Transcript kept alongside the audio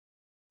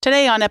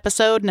Today on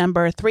episode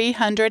number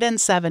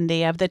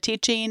 370 of the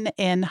Teaching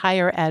in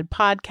Higher Ed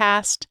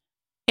podcast,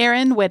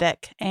 Aaron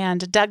Wittek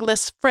and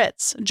Douglas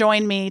Fritz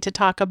join me to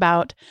talk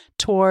about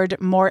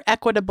Toward More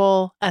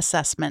Equitable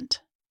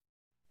Assessment.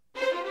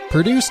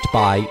 Produced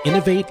by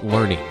Innovate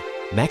Learning,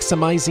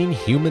 maximizing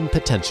human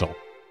potential.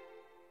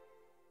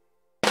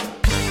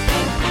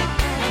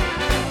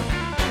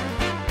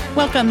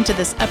 Welcome to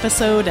this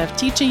episode of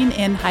Teaching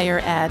in Higher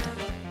Ed.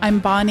 I'm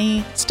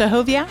Bonnie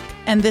Stachowiak,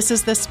 and this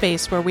is the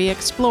space where we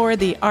explore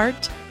the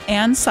art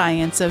and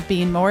science of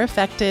being more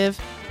effective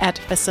at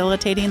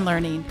facilitating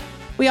learning.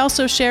 We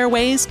also share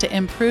ways to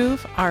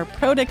improve our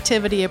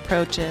productivity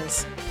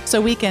approaches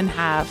so we can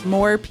have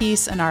more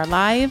peace in our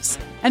lives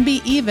and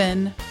be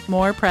even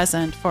more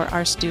present for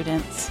our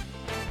students.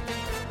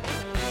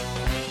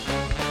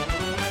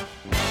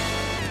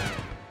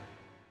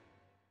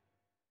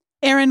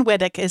 Aaron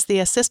Wittek is the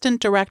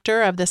Assistant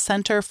Director of the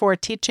Center for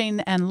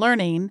Teaching and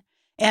Learning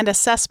and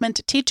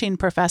Assessment Teaching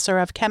Professor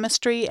of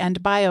Chemistry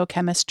and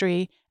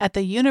Biochemistry at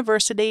the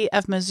University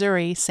of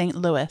Missouri, St.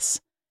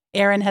 Louis.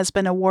 Aaron has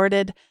been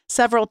awarded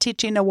several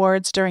teaching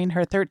awards during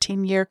her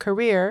 13-year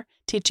career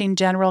teaching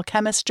general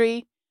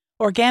chemistry,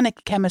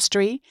 organic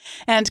chemistry,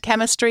 and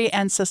chemistry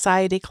and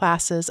society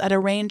classes at a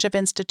range of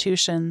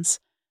institutions.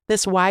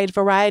 This wide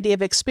variety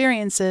of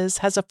experiences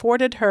has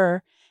afforded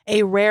her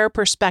a rare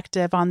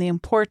perspective on the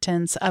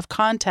importance of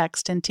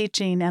context in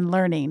teaching and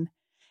learning.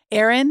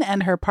 Erin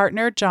and her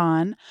partner,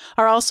 John,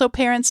 are also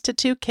parents to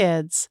two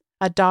kids,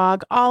 a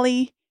dog,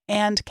 Ollie,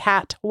 and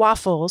cat,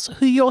 Waffles,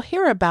 who you'll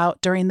hear about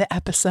during the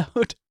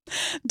episode.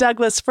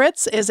 Douglas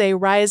Fritz is a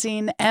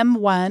rising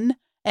M1,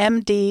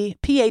 MD,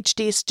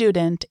 PhD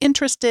student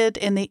interested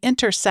in the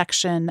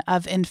intersection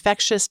of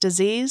infectious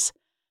disease,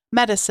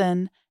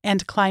 medicine,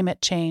 and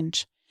climate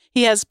change.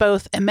 He has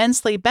both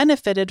immensely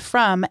benefited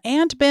from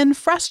and been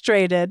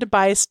frustrated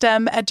by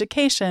STEM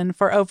education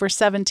for over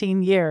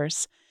 17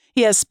 years.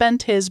 He has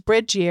spent his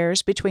bridge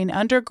years between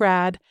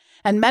undergrad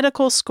and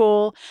medical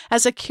school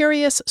as a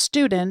curious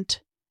student,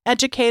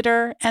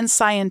 educator, and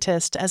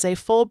scientist as a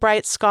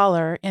Fulbright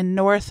scholar in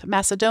North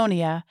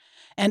Macedonia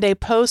and a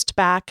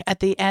postbac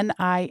at the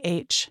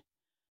NIH.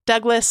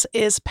 Douglas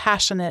is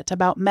passionate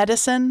about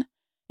medicine,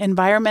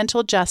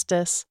 environmental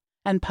justice,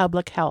 and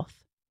public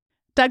health.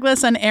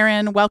 Douglas and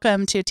Aaron,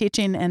 welcome to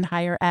Teaching in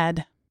Higher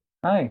Ed.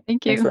 Hi.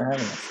 Thank you. Thanks for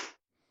having us.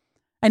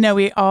 I know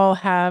we all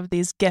have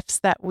these gifts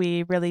that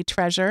we really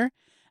treasure,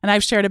 and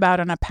I've shared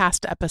about on a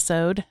past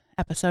episode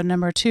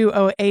number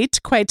 208,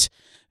 quite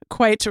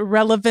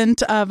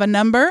relevant of a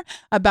number,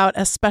 about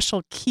a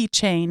special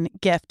keychain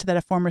gift that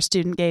a former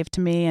student gave to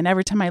me. And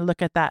every time I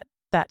look at that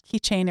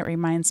keychain, it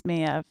reminds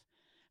me of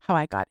how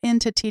I got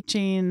into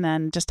teaching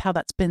and just how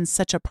that's been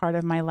such a part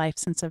of my life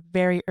since a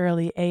very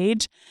early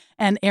age.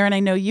 And Aaron, I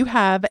know you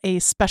have a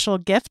special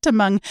gift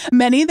among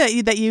many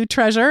that you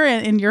treasure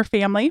in your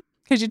family.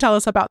 Could you tell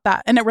us about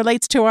that? And it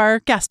relates to our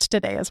guest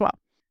today as well.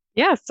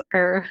 Yes,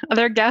 our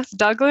other guest,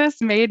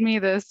 Douglas, made me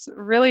this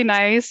really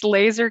nice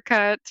laser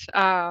cut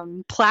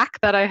plaque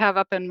that I have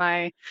up in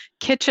my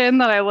kitchen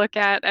that I look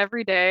at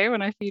every day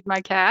when I feed my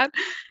cat.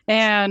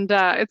 And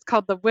it's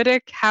called the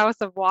Wittek House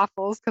of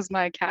Waffles because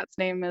my cat's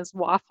name is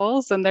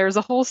Waffles. And there's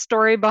a whole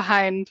story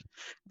behind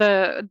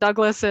the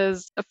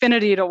Douglas's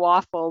affinity to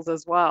waffles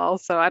as well.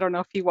 So I don't know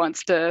if he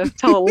wants to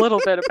tell a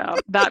little bit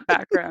about that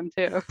background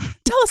too.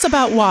 Tell us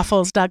about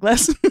waffles,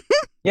 Douglas.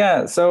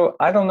 Yeah, so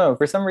I don't know.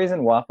 For some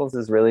reason, waffles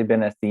has really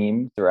been a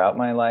theme throughout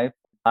my life.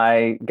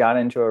 I got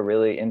into a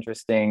really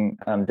interesting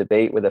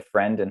debate with a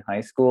friend in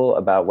high school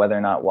about whether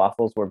or not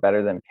waffles were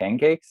better than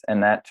pancakes.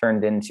 And that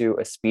turned into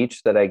a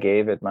speech that I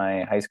gave at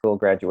my high school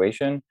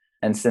graduation.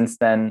 And since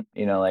then,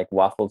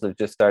 waffles have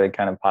just started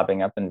kind of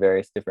popping up in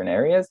various different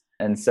areas.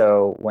 And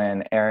so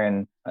when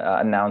Erin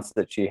announced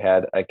that she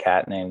had a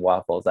cat named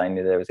Waffles, I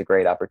knew there was a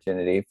great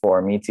opportunity for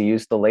me to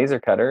use the laser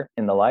cutter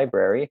in the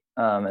library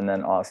and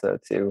then also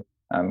to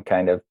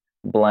kind of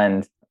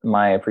blend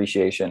my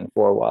appreciation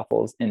for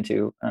waffles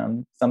into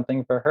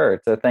something for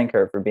her, to thank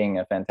her for being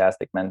a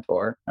fantastic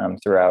mentor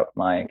throughout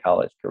my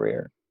college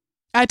career.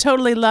 I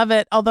totally love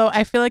it. Although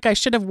I feel like I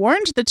should have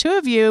warned the two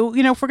of you,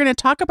 if we're going to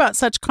talk about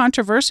such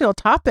controversial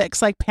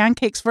topics like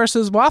pancakes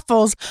versus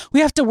waffles,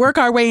 we have to work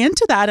our way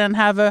into that and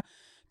have a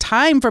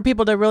time for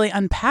people to really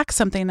unpack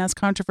something that's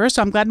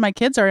controversial. I'm glad my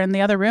kids are in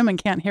the other room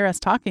and can't hear us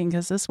talking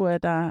because this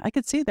would, I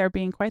could see there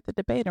being quite the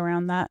debate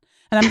around that.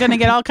 And I'm going to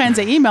get all kinds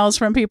of emails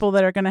from people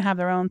that are going to have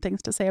their own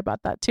things to say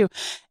about that too.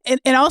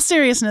 In all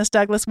seriousness,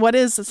 Douglas, what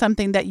is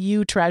something that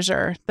you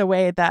treasure the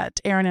way that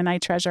Aaron and I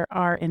treasure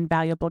our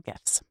invaluable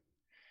gifts?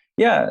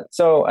 Yeah.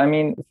 So,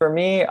 for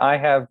me, I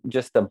have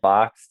just a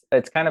box.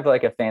 It's kind of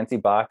like a fancy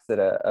box that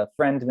a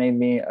friend made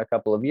me a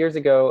couple of years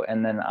ago.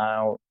 And then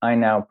I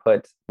now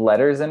put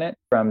letters in it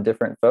from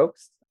different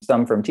folks,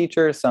 some from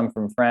teachers, some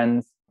from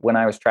friends. When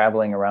I was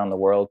traveling around the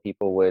world,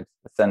 people would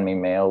send me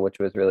mail, which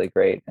was really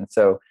great. And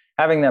so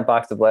having that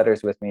box of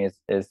letters with me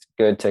is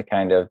good to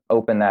kind of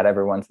open that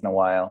every once in a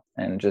while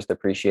and just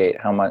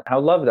appreciate how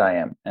loved I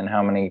am and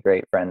how many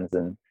great friends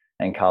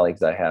and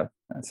colleagues I have.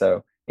 And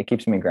so it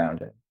keeps me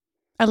grounded.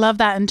 I love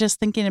that. And just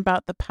thinking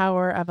about the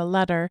power of a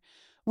letter.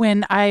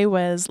 When I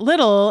was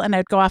little and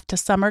I'd go off to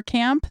summer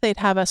camp, they'd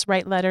have us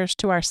write letters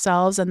to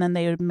ourselves and then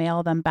they would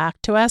mail them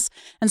back to us.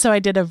 And so I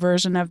did a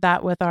version of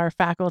that with our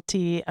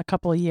faculty a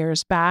couple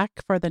years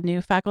back for the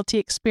new faculty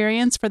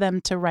experience, for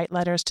them to write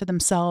letters to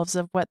themselves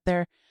of what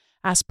their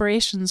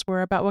aspirations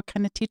were about what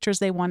kind of teachers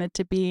they wanted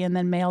to be, and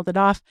then mailed it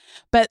off.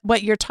 But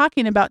what you're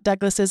talking about,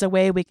 Douglas, is a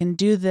way we can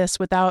do this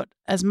without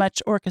as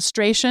much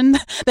orchestration,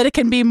 that it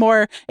can be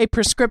more a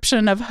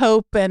prescription of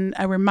hope and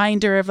a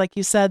reminder of, like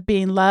you said,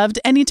 being loved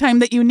anytime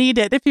that you need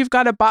it, if you've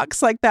got a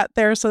box like that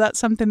there. So that's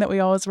something that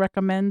we always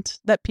recommend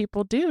that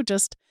people do.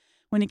 Just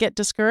when you get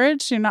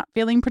discouraged, you're not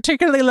feeling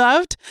particularly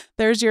loved,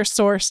 there's your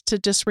source to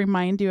just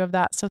remind you of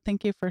that. So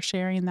thank you for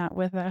sharing that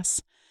with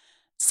us.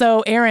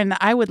 So, Aaron,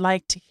 I would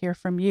like to hear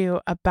from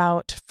you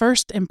about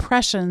first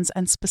impressions,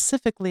 and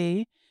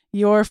specifically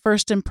your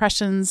first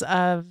impressions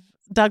of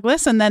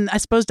Douglas. And then I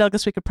suppose,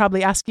 Douglas, we could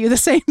probably ask you the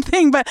same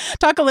thing, but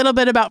talk a little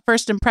bit about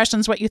first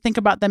impressions, what you think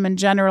about them in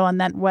general,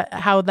 and then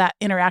how that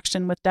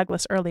interaction with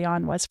Douglas early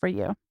on was for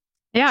you.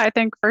 Yeah, I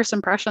think first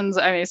impressions,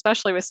 I mean,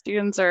 especially with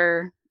students,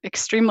 are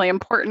extremely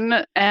important,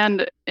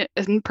 and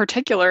in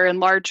particular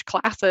in large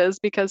classes,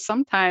 because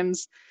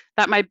sometimes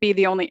that might be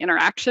the only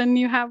interaction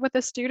you have with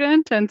a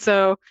student. And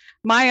so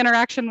my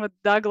interaction with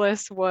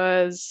Douglas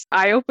was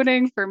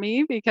eye-opening for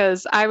me,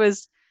 because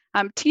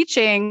I'm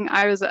teaching.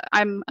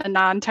 I'm a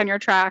non-tenure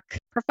track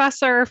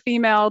professor,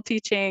 female,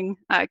 teaching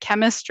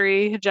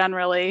chemistry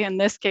generally, in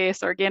this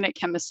case, organic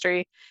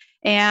chemistry.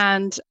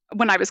 And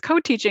when I was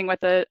co-teaching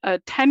with a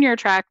tenure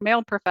track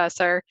male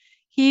professor,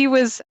 he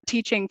was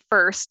teaching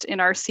first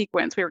in our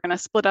sequence. We were going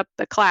to split up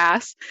the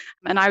class,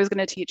 and I was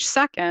going to teach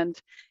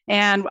second.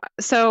 And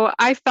so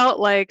I felt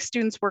like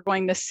students were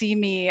going to see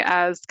me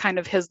as kind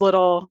of his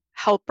little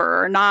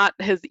helper, not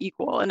his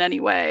equal in any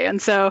way.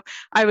 And so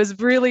I was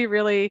really,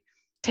 really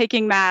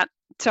taking that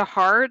to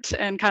heart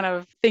and kind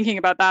of thinking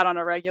about that on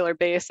a regular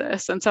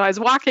basis. And so I was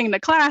walking to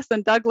class,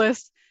 and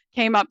Douglas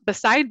came up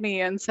beside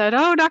me and said,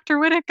 "Oh, Dr.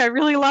 Wittek, I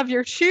really love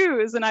your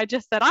shoes." And I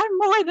just said, "I'm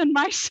more than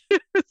my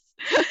shoes."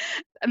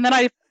 And then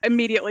I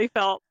immediately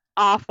felt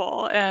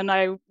awful. And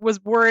I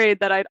was worried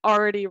that I'd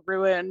already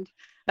ruined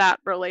that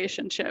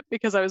relationship,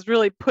 because I was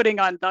really putting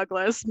on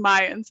Douglas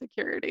my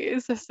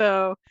insecurities.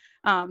 So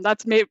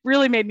that's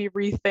really made me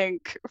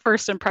rethink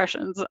first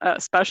impressions,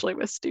 especially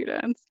with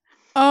students.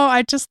 Oh,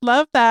 I just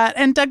love that.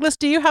 And Douglas,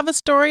 do you have a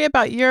story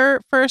about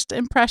your first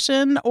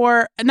impression,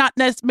 or not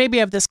maybe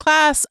of this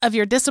class, of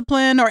your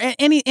discipline, or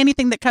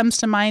anything that comes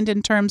to mind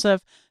in terms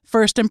of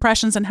first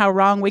impressions and how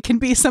wrong we can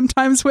be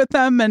sometimes with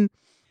them? And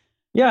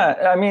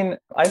yeah, I mean,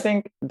 I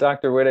think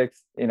Dr.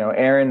 Wittek's,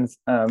 Aaron's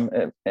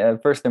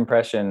first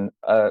impression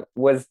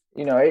was,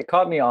 it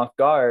caught me off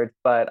guard,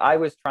 but I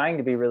was trying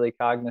to be really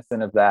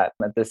cognizant of that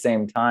at the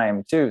same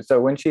time too.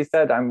 So when she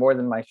said, "I'm more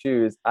than my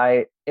shoes,"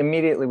 I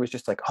immediately was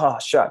just like, "Oh,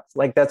 shucks,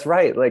 like that's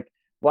right. Like,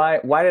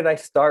 why did I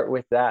start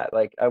with that?"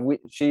 Like,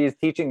 she's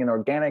teaching an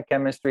organic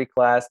chemistry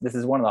class. This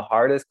is one of the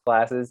hardest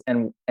classes,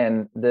 and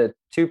the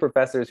two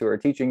professors who are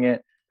teaching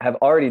it have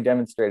already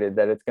demonstrated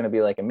that it's going to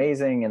be like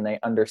amazing, and they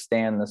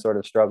understand the sort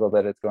of struggle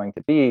that it's going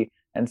to be.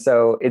 And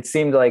so it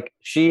seemed like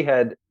she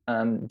had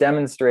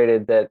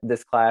demonstrated that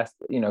this class,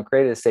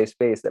 created a safe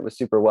space that was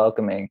super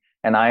welcoming.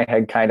 And I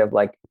had kind of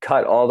like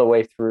cut all the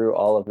way through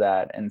all of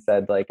that and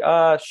said like,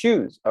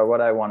 shoes are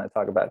what I want to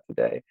talk about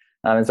today.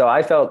 And so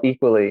I felt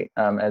equally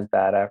as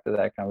bad after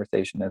that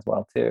conversation as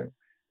well too.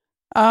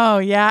 Oh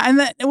yeah. And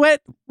then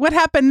what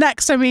happened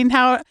next? I mean,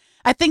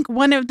 I think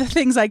one of the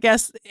things, I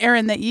guess,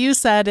 Aaron, that you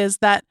said is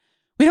that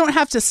we don't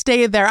have to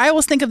stay there. I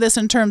always think of this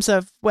in terms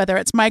of whether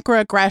it's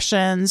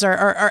microaggressions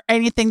or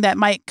anything that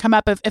might come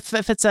up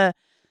if it's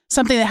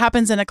something that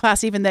happens in a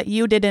class even that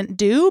you didn't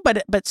do,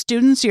 but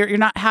students, you're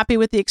not happy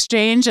with the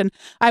exchange. And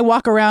I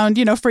walk around,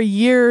 for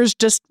years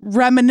just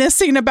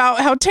reminiscing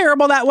about how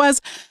terrible that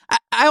was.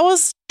 I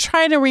always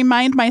try to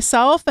remind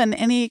myself, and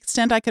any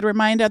extent I could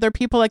remind other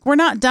people, like, we're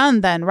not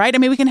done then, right? I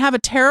mean, we can have a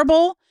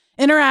terrible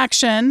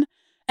interaction,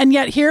 and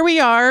yet here we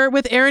are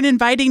with Aaron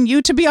inviting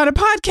you to be on a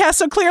podcast.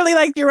 So clearly,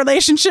 like, your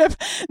relationship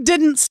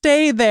didn't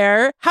stay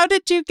there. How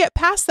did you get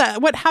past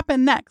that? What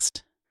happened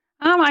next?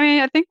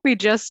 I think we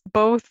just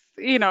both,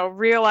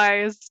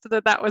 realized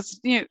that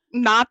was,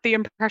 not the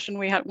impression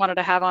we wanted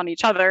to have on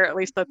each other. At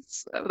least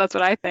that's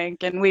what I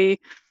think. And we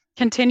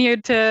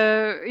continued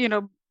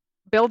to,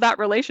 build that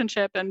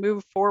relationship and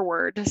move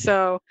forward.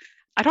 So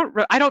I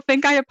don't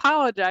think I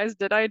apologized.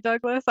 Did I,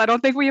 Douglas? I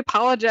don't think we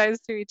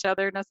apologized to each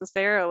other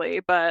necessarily,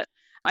 but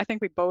I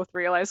think we both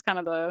realized kind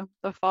of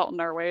the fault in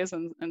our ways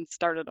and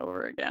started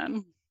over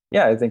again.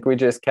 Yeah, I think we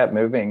just kept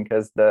moving,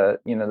 because the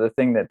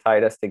thing that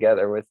tied us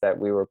together was that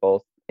we were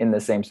both in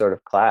the same sort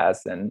of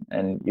class,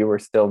 and you were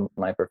still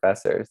my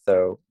professor.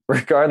 So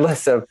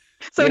regardless of,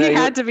 so he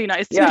had to be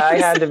nice to me. Yeah, I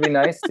had to be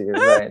nice to you,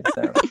 right?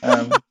 So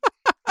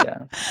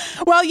yeah.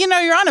 Well,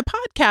 you're on a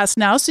podcast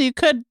now, so you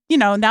could,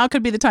 now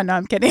could be the time. No,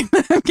 I'm kidding.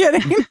 I'm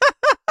kidding.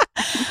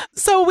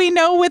 So we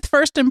know with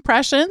first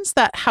impressions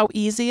that how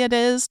easy it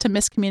is to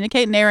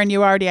miscommunicate. And Erin,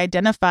 you already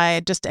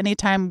identified just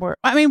anytime we're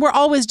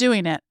always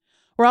doing it.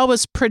 We're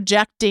always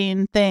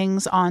projecting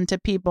things onto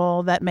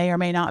people that may or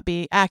may not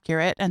be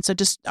accurate. And so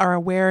just our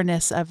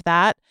awareness of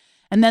that.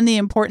 And then the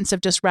importance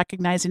of just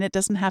recognizing it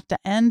doesn't have to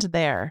end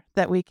there,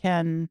 that we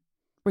can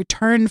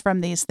return from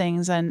these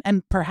things and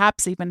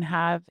perhaps even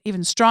have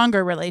even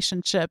stronger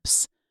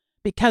relationships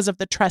because of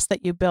the trust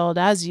that you build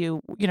as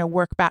you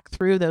work back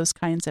through those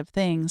kinds of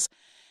things.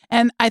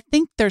 And I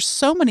think there's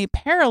so many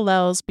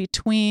parallels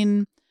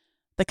between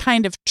the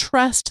kind of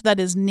trust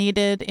that is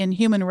needed in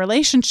human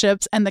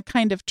relationships and the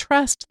kind of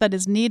trust that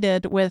is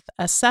needed with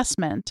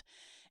assessment.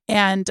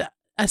 And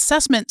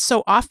assessment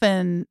so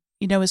often,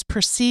 is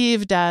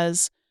perceived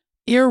as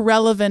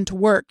irrelevant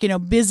work,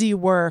 busy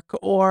work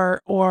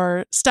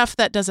or stuff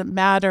that doesn't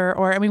matter.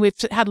 We've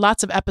had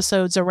lots of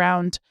episodes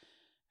around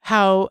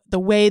how the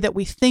way that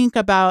we think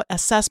about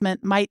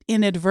assessment might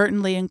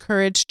inadvertently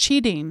encourage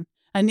cheating.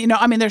 And,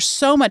 there's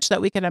so much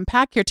that we can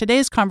unpack here.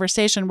 Today's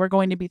conversation, we're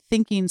going to be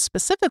thinking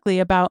specifically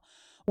about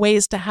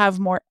ways to have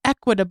more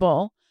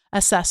equitable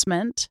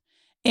assessment.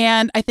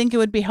 And I think it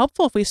would be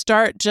helpful if we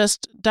start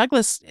just,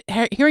 Douglas,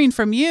 hearing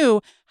from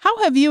you.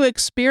 How have you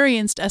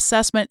experienced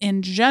assessment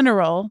in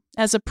general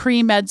as a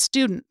pre-med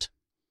student?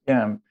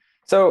 Yeah.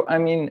 So,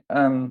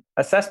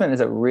 assessment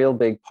is a real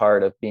big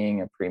part of being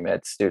a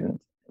pre-med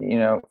student.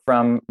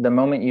 From the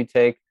moment you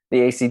take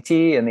the ACT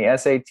and the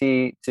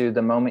SAT to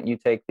the moment you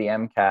take the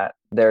MCAT,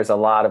 there's a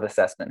lot of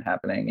assessment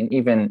happening. And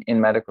even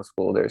in medical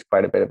school, there's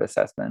quite a bit of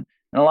assessment.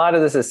 And a lot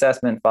of this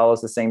assessment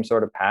follows the same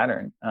sort of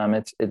pattern.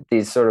 It's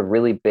these sort of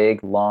really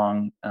big,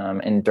 long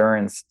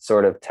endurance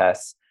sort of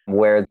tests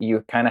where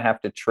you kind of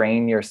have to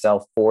train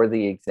yourself for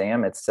the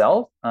exam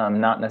itself,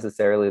 not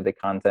necessarily the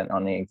content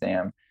on the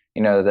exam.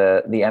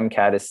 The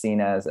MCAT is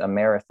seen as a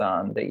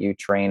marathon that you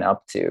train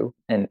up to,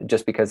 and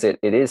just because it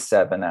is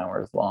 7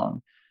 hours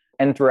long.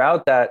 And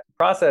throughout that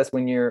process,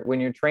 when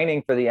you're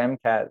training for the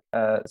MCAT,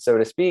 so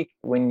to speak,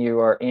 when you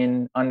are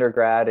in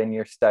undergrad and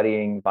you're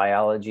studying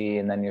biology,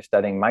 and then you're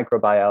studying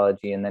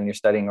microbiology, and then you're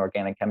studying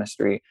organic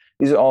chemistry,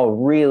 these are all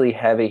really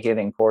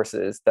heavy-hitting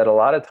courses that a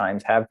lot of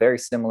times have very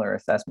similar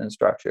assessment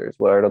structures,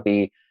 where it'll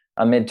be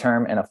a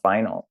midterm and a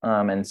final.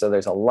 And so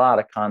there's a lot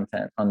of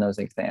content on those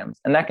exams,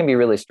 and that can be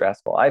really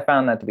stressful. I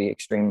found that to be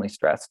extremely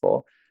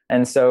stressful.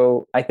 And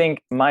so I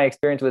think my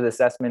experience with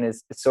assessment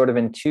is sort of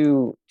in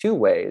two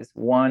ways.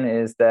 One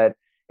is that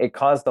it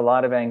caused a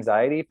lot of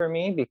anxiety for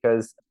me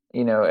because,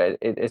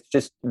 it's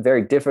just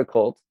very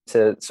difficult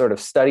to sort of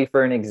study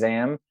for an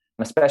exam,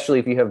 especially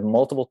if you have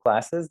multiple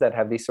classes that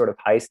have these sort of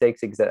high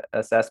stakes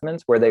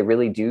assessments where they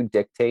really do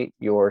dictate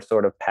your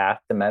sort of path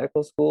to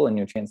medical school and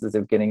your chances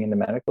of getting into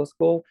medical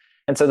school.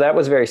 And so that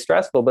was very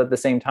stressful. But at the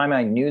same time,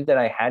 I knew that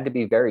I had to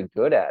be very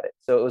good at it.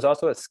 So it was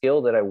also a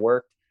skill that I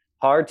worked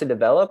hard to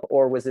develop,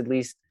 or was at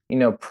least,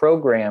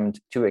 programmed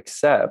to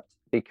accept,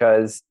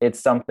 because it's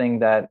something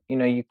that,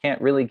 you can't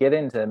really get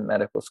into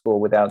medical school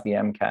without the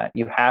MCAT.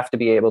 You have to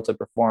be able to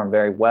perform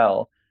very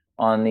well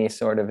on these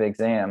sort of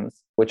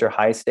exams, which are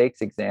high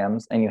stakes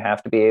exams. And you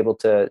have to be able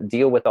to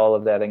deal with all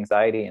of that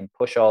anxiety and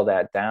push all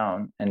that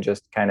down and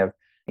just kind of,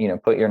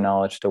 put your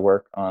knowledge to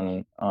work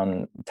on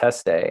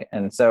test day.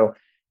 And so,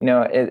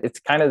 it's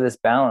kind of this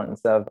balance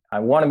of, I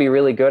want to be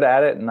really good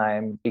at it and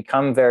I'm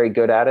become very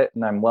good at it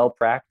and I'm well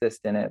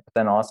practiced in it. But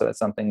then also it's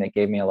something that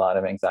gave me a lot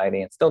of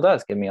anxiety and still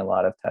does give me a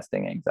lot of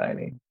testing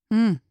anxiety.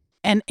 Mm.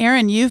 And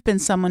Erin, you've been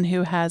someone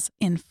who has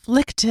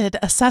inflicted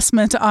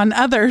assessment on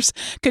others.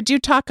 Could you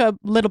talk a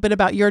little bit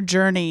about your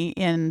journey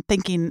in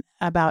thinking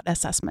about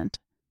assessment?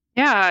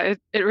 Yeah,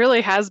 it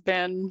really has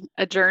been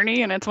a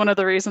journey. And it's one of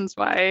the reasons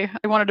why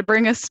I wanted to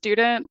bring a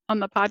student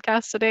on the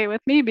podcast today with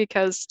me,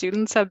 because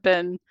students have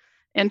been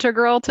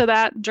integral to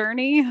that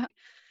journey.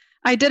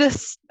 I did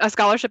a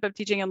scholarship of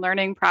teaching and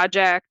learning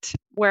project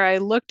where I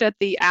looked at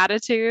the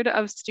attitude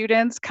of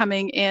students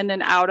coming in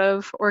and out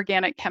of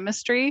organic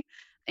chemistry.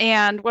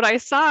 And what I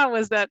saw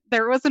was that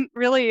there wasn't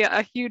really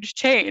a huge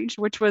change,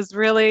 which was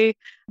really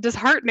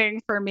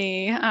disheartening for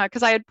me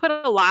because I had put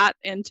a lot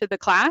into the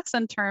class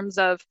in terms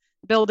of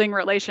building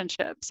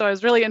relationships. So I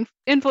was really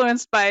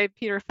influenced by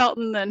Peter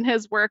Felton and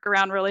his work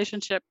around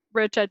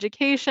relationship-rich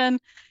education.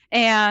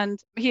 And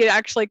he had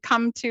actually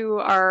come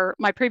to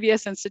my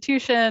previous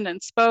institution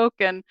and spoke,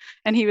 and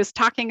he was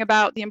talking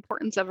about the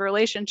importance of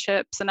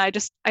relationships. And I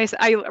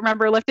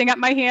remember lifting up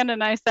my hand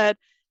and I said,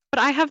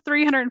 but I have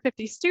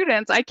 350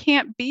 students. I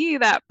can't be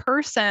that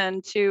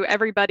person to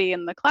everybody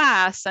in the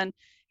class. And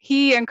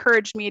he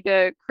encouraged me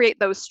to create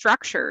those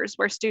structures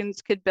where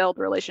students could build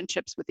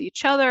relationships with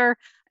each other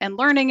and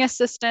learning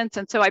assistants.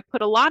 And so I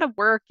put a lot of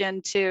work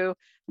into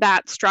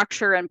that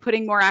structure and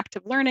putting more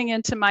active learning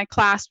into my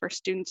class where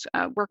students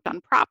worked on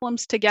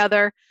problems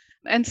together.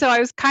 And so I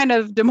was kind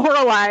of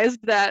demoralized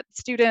that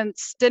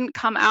students didn't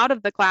come out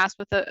of the class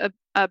with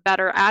a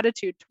better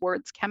attitude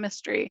towards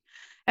chemistry.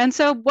 And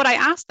so what I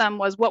asked them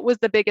was, what was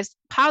the biggest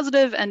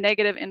positive and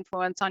negative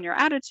influence on your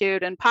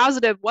attitude? And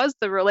positive was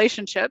the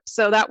relationship.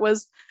 So that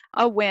was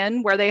a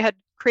win where they had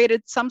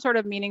created some sort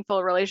of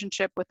meaningful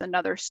relationship with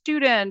another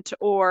student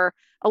or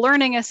a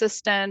learning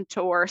assistant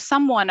or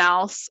someone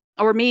else,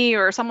 or me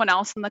or someone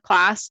else in the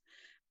class.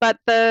 But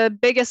the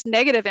biggest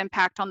negative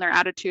impact on their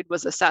attitude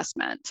was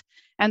assessment.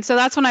 And so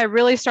that's when I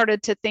really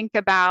started to think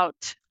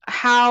about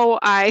how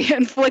I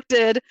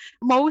inflicted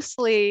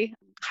mostly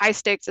high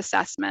stakes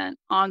assessment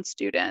on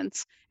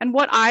students and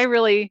what I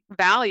really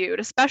valued,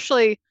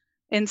 especially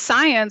in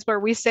science, where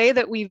we say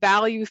that we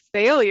value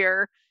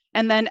failure,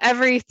 and then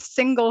every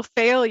single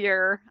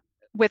failure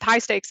with high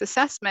stakes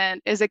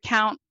assessment is a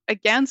count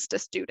against a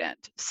student.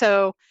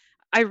 So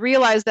I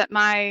realized that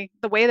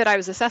the way that I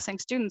was assessing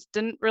students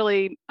didn't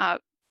really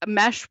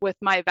mesh with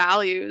my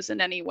values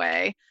in any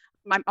way,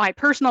 my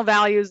personal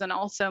values and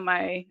also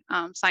my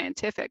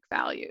scientific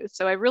values.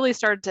 So I really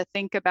started to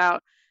think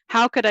about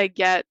how could I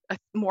get a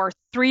more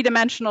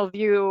three-dimensional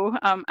view,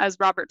 as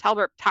Robert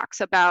Talbert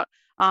talks about,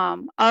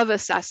 of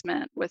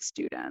assessment with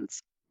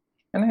students.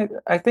 And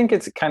I think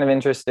it's kind of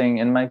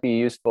interesting and might be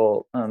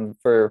useful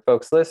for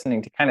folks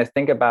listening to kind of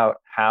think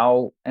about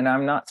how, and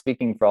I'm not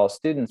speaking for all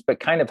students,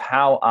 but kind of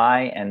how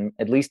I and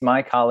at least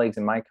my colleagues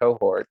in my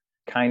cohort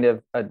kind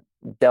of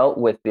dealt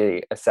with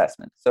the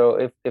assessment.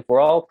 So if we're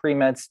all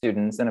pre-med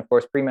students, and of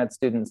course pre-med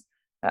students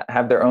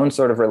have their own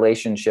sort of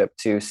relationship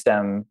to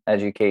STEM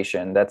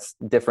education that's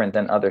different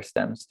than other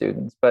STEM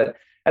students. But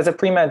as a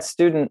pre-med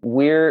student,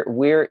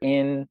 we're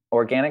in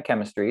organic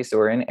chemistry, so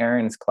we're in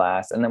Erin's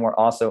class, and then we're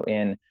also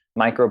in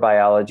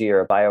microbiology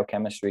or a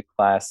biochemistry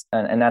class,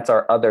 and that's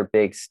our other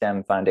big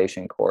STEM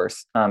foundation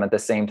course at the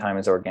same time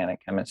as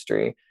organic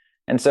chemistry.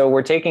 And so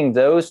we're taking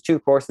those two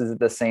courses at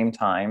the same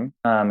time,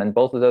 and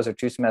both of those are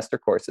 2-semester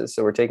courses.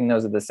 So we're taking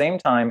those at the same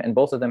time, and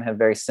both of them have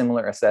very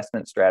similar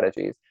assessment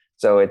strategies.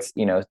 So it's,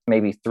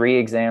 maybe 3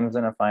 exams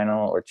and a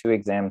final or 2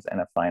 exams and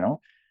a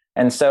final.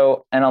 And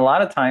so, and a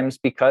lot of times,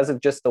 because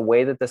of just the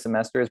way that the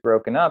semester is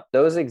broken up,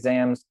 those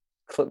exams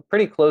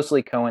pretty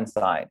closely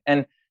coincide.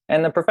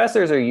 And the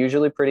professors are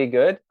usually pretty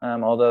good,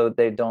 although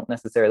they don't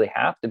necessarily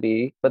have to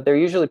be, but they're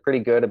usually pretty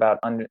good about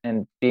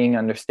being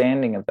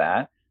understanding of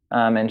that,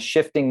 and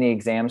shifting the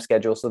exam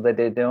schedule so that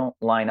they don't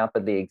line up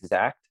at the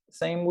exact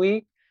same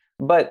week.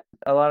 But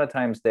a lot of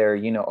times they're,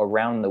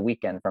 around the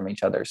weekend from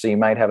each other. So you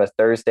might have a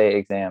Thursday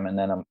exam and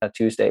then a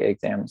Tuesday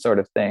exam sort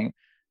of thing.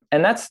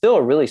 And that's still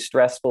a really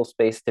stressful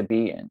space to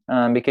be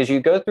in, because you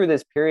go through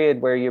this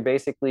period where you're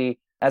basically,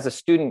 as a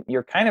student,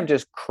 you're kind of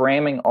just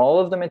cramming all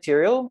of the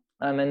material.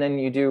 And then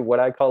you do what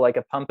I call like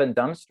a pump and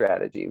dump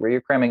strategy, where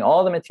you're cramming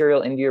all the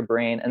material into your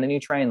brain, and then you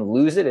try and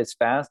lose it as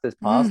fast as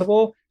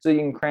possible so you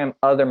can cram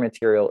other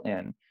material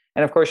in.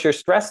 And of course, your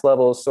stress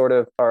levels sort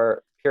of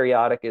are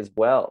periodic as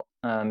well,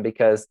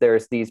 because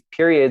there's these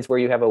periods where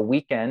you have a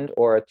weekend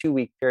or a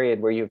 2-week period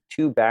where you have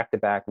 2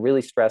 back-to-back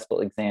really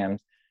stressful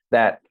exams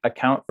that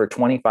account for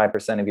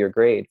 25% of your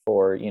grade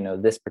for,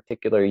 this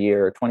particular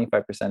year, or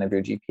 25% of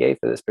your GPA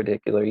for this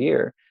particular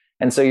year.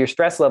 And so your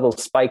stress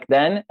levels spike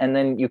then, and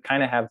then you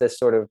kind of have this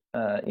sort of,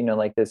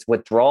 like this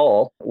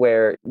withdrawal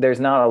where there's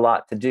not a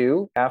lot to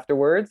do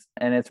afterwards.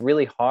 And it's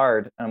really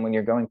hard when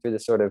you're going through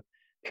this sort of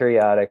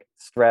periodic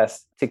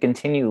stress to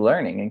continue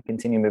learning and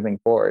continue moving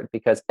forward,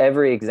 because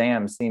every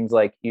exam seems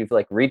like you've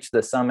reached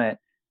the summit,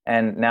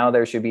 and now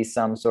there should be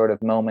some sort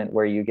of moment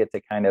where you get to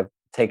kind of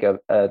take a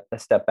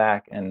step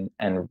back and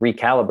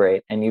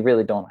recalibrate, and you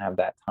really don't have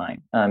that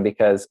time,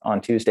 because on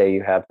Tuesday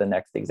you have the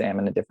next exam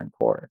in a different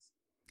course.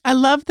 I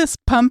love this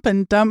pump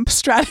and dump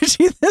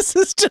strategy. This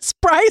is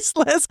just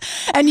priceless.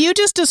 And you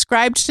just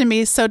described to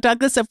me, so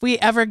Douglas, if we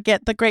ever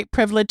get the great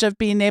privilege of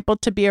being able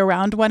to be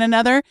around one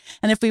another,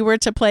 and if we were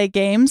to play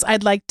games,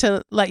 I'd like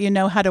to let you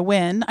know how to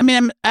win. I mean,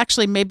 I'm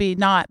actually maybe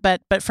not,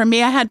 but for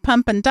me, I had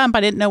pump and dump.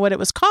 I didn't know what it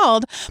was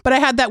called, but I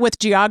had that with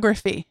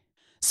geography.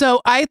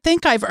 So I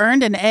think I've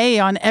earned an A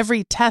on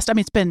every test. I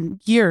mean, it's been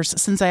years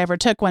since I ever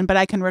took one, but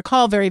I can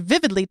recall very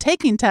vividly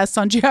taking tests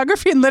on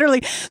geography and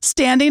literally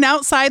standing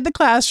outside the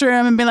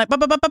classroom and being like,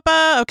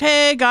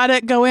 okay, got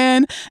it, go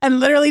in, and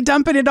literally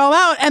dumping it all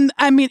out. And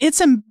I mean,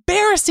 it's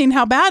embarrassing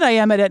how bad I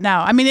am at it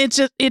now. I mean,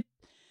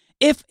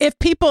 if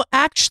people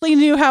actually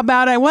knew how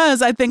bad I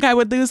was, I think I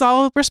would lose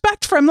all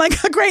respect from a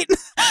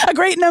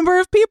great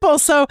number of people.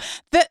 So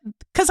that,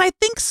 because I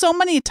think so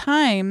many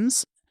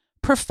times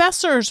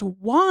professors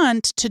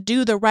want to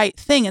do the right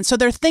thing. And so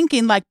they're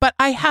thinking but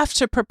I have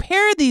to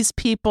prepare these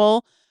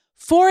people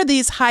for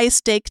these high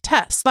stake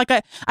tests.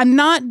 I'm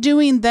not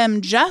doing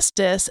them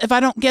justice if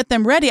I don't get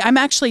them ready. I'm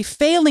actually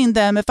failing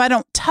them if I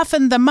don't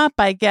toughen them up,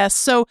 I guess.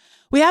 So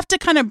we have to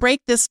kind of break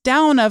this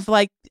down of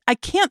I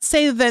can't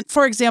say that,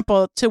 for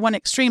example, to one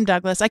extreme,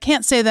 Douglas, I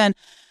can't say then,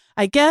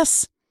 I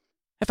guess,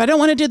 if I don't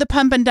want to do the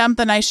pump and dump,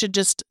 then I should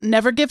just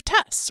never give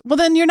tests. Well,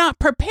 then you're not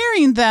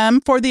preparing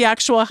them for the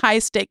actual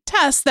high-stake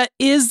test that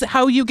is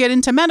how you get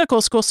into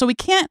medical school. So we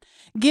can't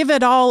give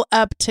it all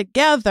up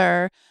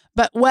together.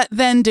 But what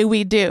then do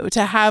we do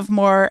to have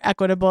more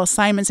equitable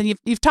assignments? And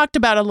you've talked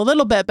about it a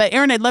little bit, but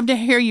Erin, I'd love to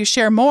hear you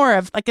share more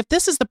of if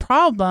this is the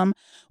problem,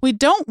 we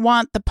don't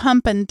want the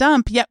pump and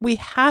dump, yet we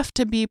have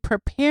to be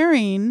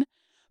preparing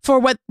for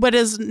what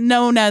is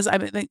known as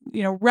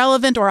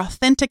relevant or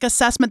authentic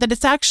assessment, that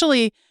it's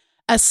actually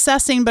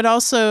assessing but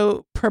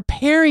also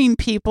preparing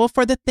people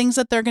for the things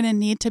that they're going to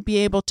need to be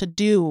able to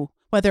do,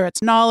 whether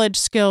it's knowledge,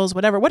 skills,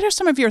 whatever. What are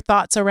some of your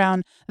thoughts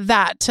around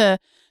that to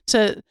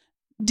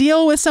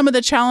deal with some of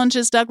the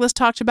challenges Douglas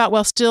talked about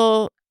while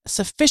still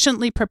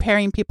sufficiently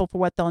preparing people for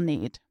what they'll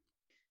need?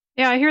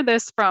 Yeah, I hear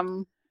this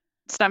from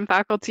STEM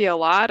faculty a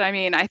lot. I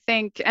mean,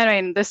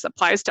 this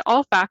applies to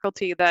all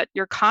faculty, that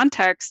your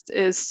context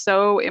is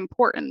so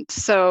important.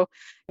 So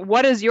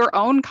what is your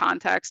own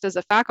context as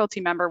a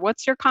faculty member?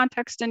 What's your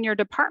context in your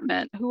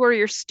department? Who are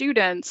your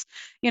students?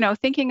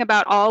 Thinking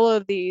about all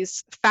of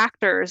these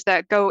factors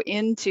that go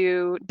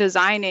into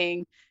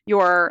designing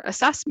your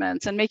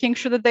assessments and making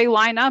sure that they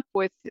line up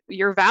with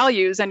your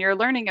values and your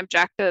learning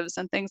objectives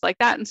and things like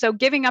that. And so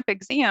giving up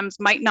exams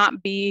might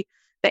not be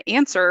the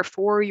answer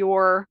for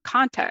your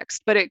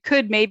context, but it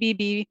could maybe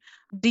be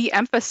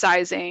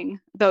de-emphasizing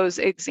those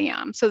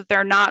exams so that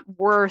they're not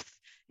worth,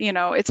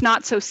 it's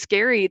not so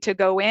scary to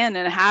go in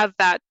and have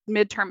that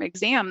midterm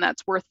exam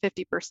that's worth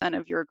 50%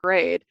 of your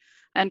grade,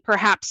 and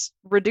perhaps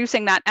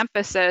reducing that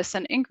emphasis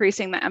and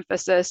increasing the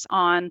emphasis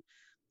on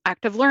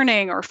active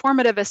learning or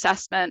formative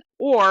assessment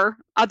or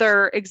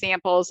other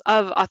examples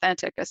of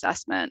authentic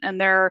assessment.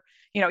 And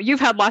you've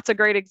had lots of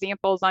great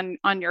examples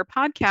on your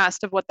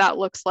podcast of what that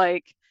looks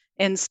like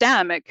in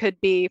STEM. It could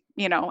be,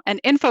 an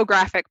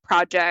infographic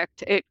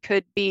project. It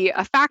could be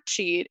a fact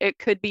sheet. It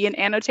could be an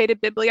annotated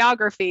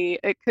bibliography.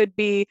 It could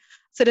be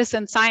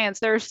citizen science.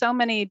 There are so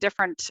many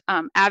different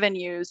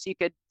avenues you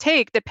could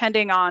take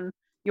depending on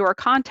your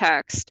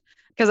context,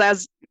 because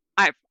as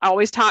I've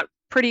always taught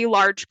pretty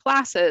large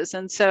classes.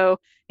 And so,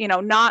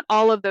 not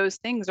all of those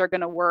things are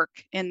going to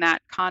work in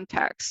that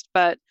context.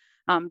 But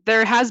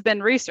there has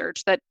been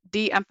research that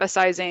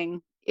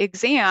de-emphasizing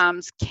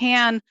exams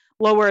can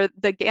lower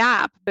the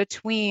gap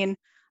between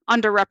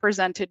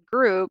underrepresented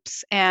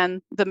groups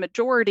and the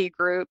majority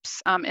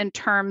groups in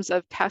terms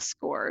of test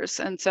scores.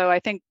 And so I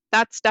think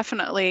that's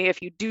definitely,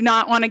 if you do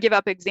not want to give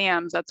up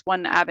exams, that's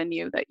one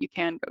avenue that you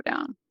can go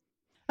down.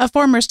 A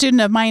former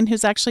student of mine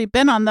who's actually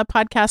been on the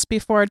podcast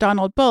before,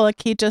 Donald Bullock,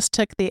 he just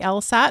took the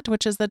LSAT,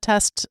 which is the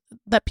test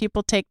that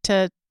people take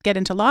to get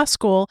into law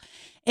school.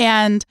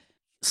 And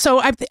so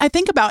I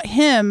think about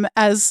him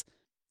as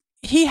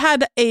he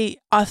had a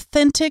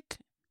authentic,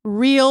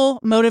 real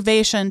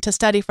motivation to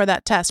study for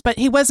that test, but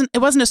it wasn't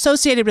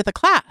associated with a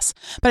class.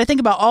 But I think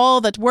about all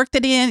the work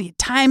that he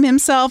time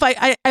himself.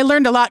 I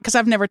learned a lot because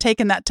I've never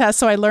taken that test.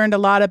 So I learned a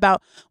lot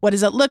about what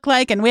does it look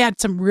like. And we had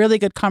some really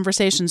good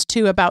conversations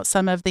too about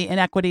some of the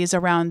inequities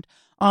around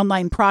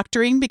online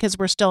proctoring, because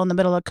we're still in the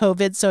middle of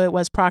COVID. So it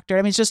was proctored.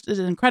 I mean, it's just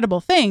an incredible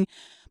thing.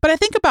 But I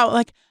think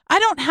about, I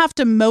don't have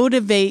to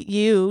motivate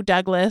you,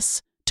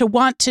 Douglas, to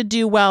want to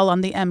do well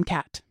on the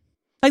MCAT.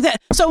 Like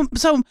that. So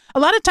a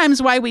lot of times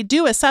why we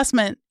do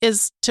assessment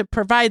is to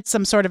provide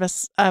some sort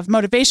of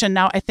motivation.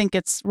 Now, I think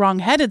it's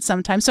wrong-headed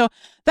sometimes. So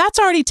that's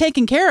already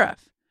taken care of.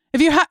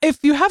 If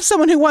you have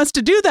someone who wants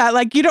to do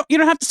that, you don't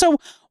have to. So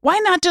why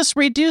not just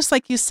reduce,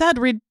 like you said,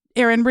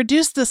 Erin,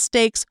 reduce the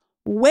stakes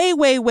way,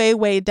 way, way,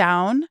 way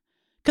down,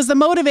 because the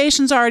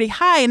motivation's already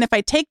high. And if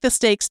I take the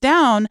stakes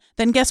down,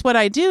 then guess what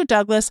I do,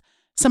 Douglas?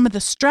 Some of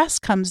the stress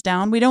comes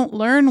down. We don't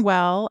learn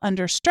well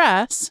under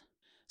stress.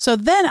 So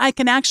then I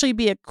can actually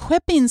be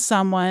equipping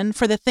someone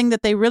for the thing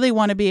that they really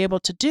want to be able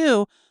to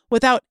do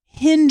without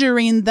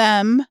hindering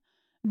them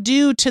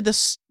due to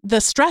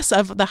the stress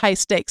of the high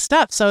stakes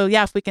stuff. So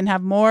yeah, if we can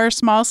have more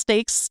small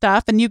stakes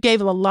stuff, and you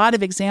gave a lot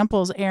of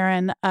examples,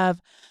 Erin,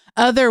 of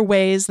other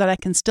ways that I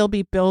can still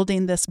be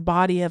building this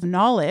body of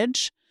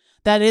knowledge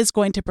that is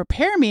going to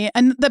prepare me.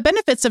 And the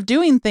benefits of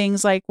doing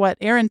things like what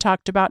Erin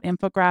talked about,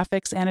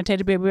 infographics,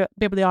 annotated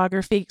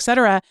bibliography, et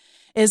cetera,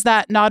 is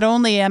that not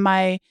only am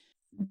I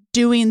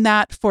doing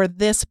that for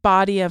this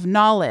body of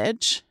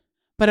knowledge,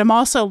 but I'm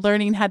also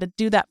learning how to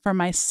do that for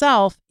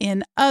myself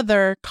in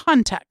other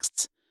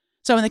contexts.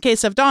 So in the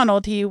case of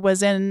Donald, he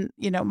was in,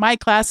 my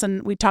class,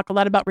 and we talk a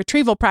lot about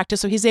retrieval practice.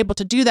 So he's able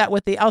to do that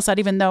with the LSAT,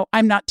 even though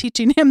I'm not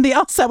teaching him the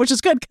LSAT, which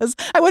is good because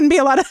I wouldn't be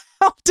a lot of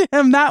help to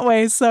him that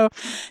way. So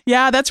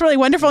yeah, that's really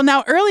wonderful.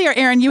 Now, earlier,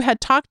 Erin, you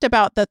had talked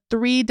about the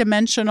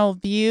 3-dimensional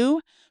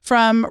view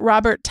from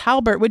Robert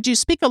Talbert. Would you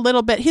speak a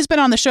little bit? He's been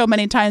on the show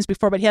many times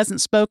before, but he hasn't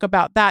spoke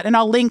about that. And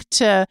I'll link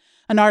to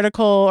an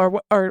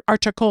article or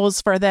articles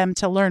for them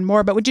to learn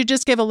more. But would you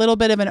just give a little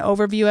bit of an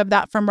overview of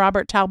that from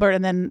Robert Talbert,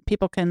 and then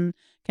people can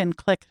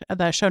click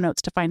the show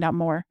notes to find out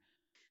more?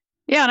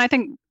 Yeah, and I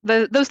think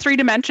those 3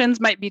 dimensions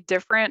might be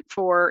different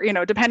for,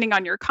 depending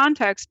on your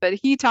context, but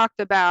he talked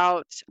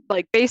about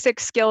basic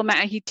skill,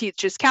 he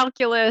teaches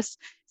calculus.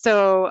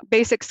 So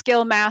basic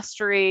skill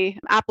mastery,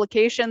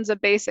 applications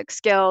of basic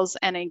skills,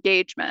 and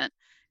engagement.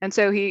 And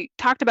so he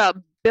talked about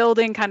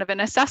building kind of an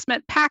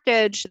assessment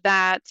package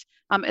that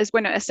is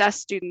going to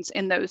assess students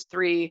in those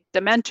 3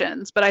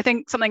 dimensions. But I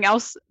think something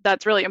else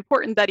that's really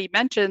important that he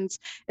mentions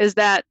is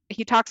that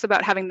he talks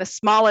about having the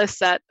smallest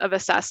set of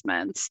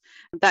assessments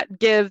that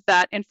give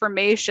that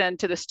information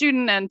to the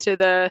student and to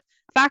the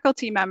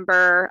faculty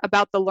member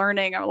about the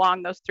learning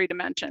along those three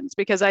dimensions.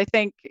 Because I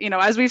think,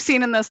 as we've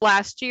seen in this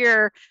last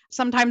year,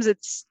 sometimes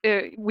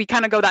we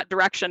kind of go that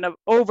direction of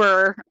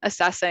over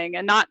assessing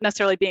and not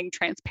necessarily being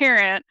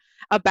transparent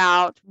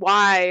about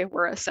why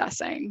we're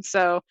assessing.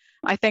 So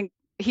I think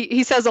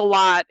he says a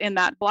lot in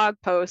that blog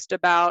post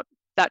about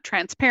that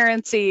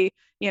transparency,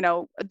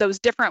 those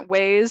different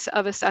ways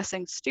of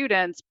assessing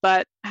students,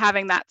 but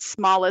having that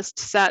smallest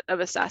set of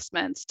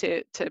assessments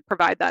to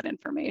provide that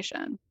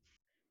information.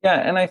 Yeah,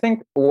 and I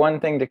think one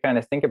thing to kind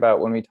of think about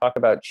when we talk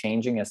about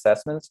changing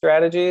assessment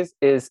strategies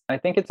is I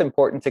think it's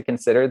important to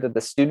consider that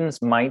the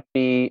students might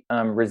be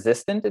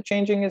resistant to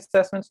changing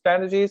assessment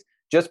strategies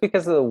just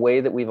because of the way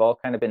that we've all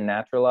kind of been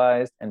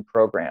naturalized and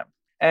programmed.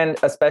 And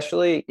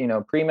especially,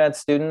 pre-med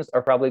students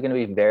are probably going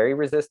to be very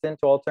resistant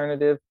to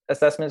alternative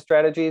assessment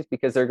strategies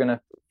because they're going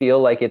to feel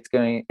like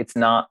it's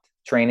not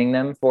training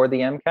them for the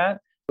MCAT,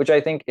 which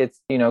I think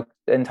it's,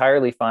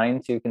 entirely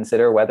fine to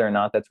consider whether or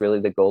not that's really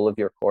the goal of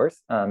your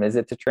course. Is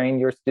it to train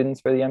your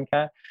students for the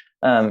MCAT?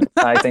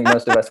 I think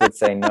most of us would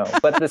say no,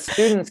 but the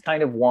students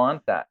kind of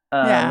want that.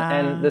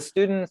 And the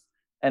students,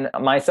 and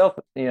myself,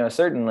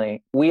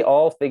 certainly, we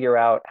all figure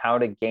out how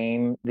to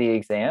game the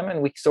exam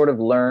and we sort of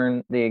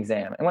learn the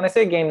exam. And when I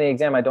say game the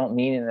exam, I don't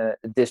mean in a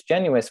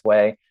disingenuous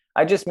way.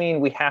 I just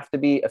mean we have to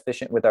be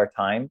efficient with our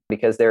time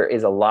because there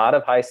is a lot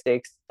of high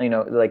stakes,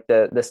 like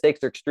the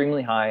stakes are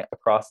extremely high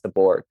across the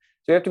board.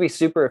 So we have to be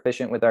super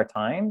efficient with our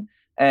time.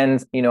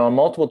 And, a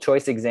multiple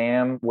choice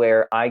exam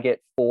where I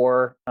get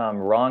 4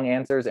 wrong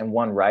answers and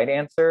 1 right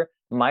answer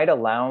might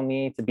allow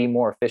me to be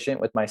more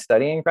efficient with my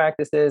studying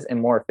practices and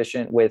more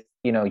efficient with,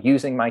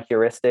 using my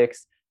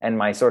heuristics and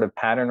my sort of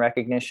pattern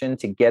recognition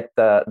to get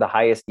the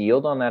highest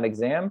yield on that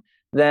exam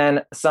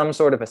than some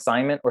sort of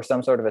assignment or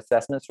some sort of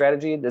assessment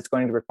strategy that's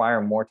going to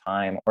require more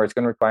time, or it's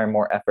going to require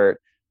more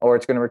effort, or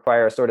it's going to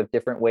require a sort of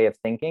different way of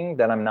thinking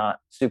that I'm not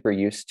super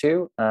used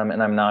to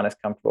and I'm not as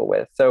comfortable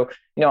with. So,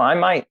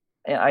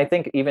 I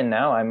think even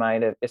now I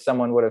might have, if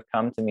someone would have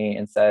come to me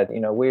and said,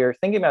 we're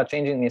thinking about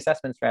changing the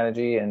assessment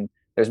strategy and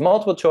there's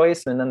multiple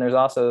choice, and then there's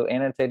also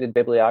annotated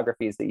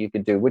bibliographies that you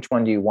could do. Which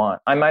one do you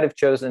want? I might have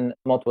chosen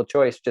multiple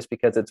choice just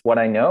because it's what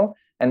I know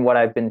and what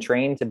I've been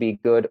trained to be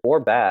good or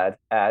bad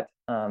at,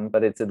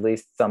 but it's at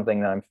least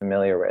something that I'm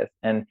familiar with.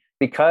 And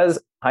because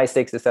high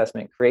stakes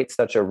assessment creates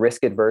such a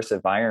risk adverse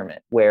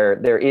environment where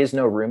there is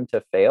no room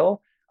to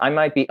fail, I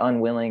might be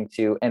unwilling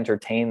to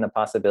entertain the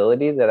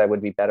possibility that I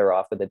would be better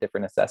off with a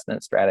different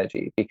assessment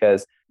strategy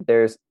because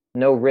there's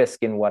no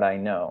risk in what I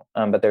know,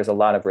 but there's a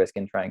lot of risk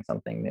in trying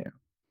something new.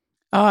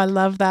 Oh, I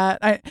love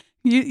that.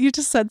 You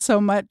just said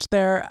so much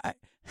there.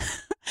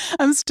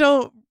 I'm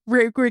still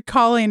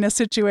recalling a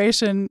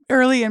situation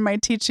early in my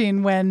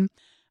teaching when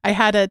I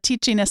had a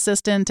teaching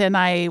assistant and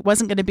I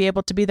wasn't going to be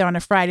able to be there on a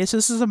Friday. So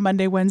this is a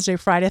Monday, Wednesday,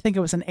 Friday. I think it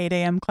was an 8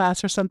 a.m.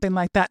 class or something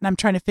like that. And I'm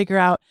trying to figure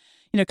out,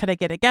 could I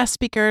get a guest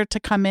speaker to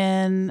come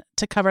in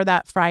to cover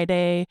that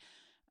Friday?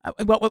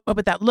 What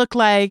would that look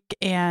like?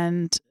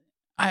 And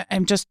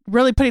I'm just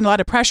really putting a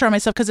lot of pressure on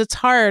myself because it's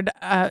hard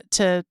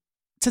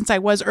since I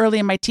was early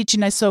in my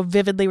teaching, I so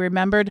vividly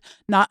remembered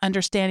not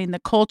understanding the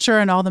culture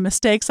and all the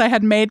mistakes I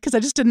had made because I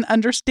just didn't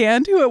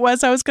understand who it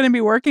was I was going to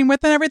be working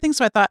with and everything.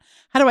 So I thought,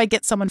 how do I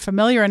get someone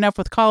familiar enough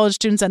with college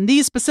students and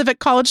these specific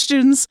college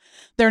students,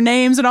 their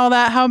names and all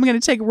that? How am I going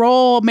to take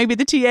roll? Maybe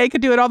the TA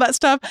could do it, all that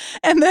stuff.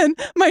 And then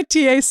my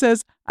TA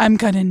says, I'm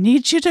going to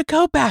need you to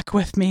go back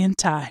with me in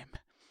time.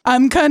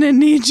 I'm going to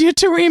need you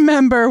to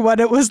remember what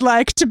it was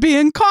like to be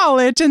in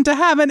college and to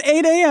have an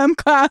 8 a.m.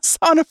 class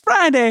on a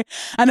Friday.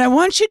 And I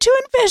want you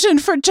to envision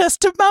for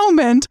just a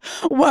moment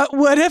what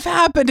would have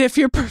happened if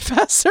your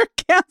professor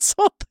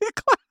canceled the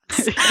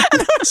class.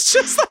 And it was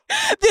just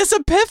like this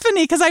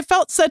epiphany because I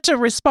felt such a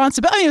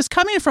responsibility. It was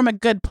coming from a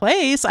good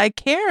place. I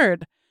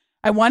cared.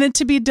 I wanted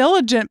to be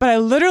diligent, but I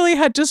literally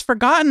had just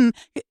forgotten,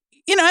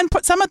 and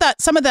some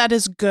of that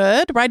is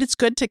good, right? It's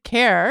good to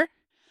care.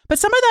 But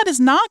some of that is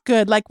not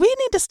good. Like, we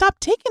need to stop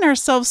taking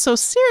ourselves so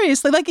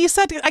seriously. Like you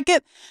said, I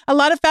get a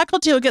lot of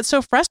faculty who get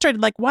so frustrated.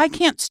 Like, why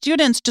can't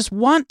students just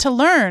want to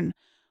learn?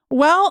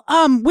 Well,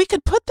 we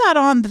could put that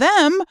on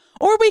them,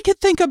 or we could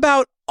think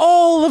about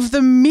all of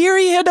the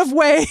myriad of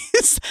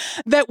ways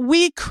that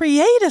we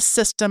create a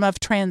system of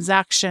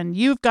transaction.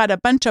 You've got a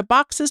bunch of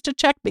boxes to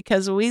check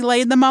because we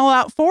laid them all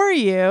out for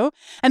you.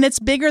 And it's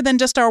bigger than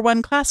just our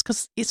one class.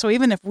 So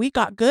even if we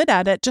got good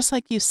at it, just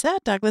like you said,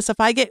 Douglas, if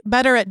I get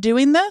better at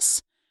doing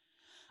this,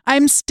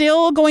 I'm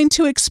still going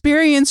to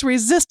experience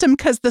resistance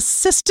because the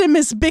system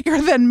is bigger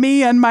than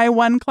me and my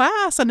one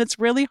class. And it's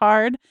really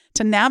hard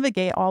to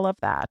navigate all of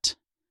that.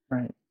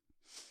 Right.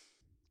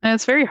 And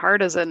it's very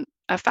hard as a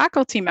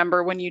faculty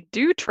member when you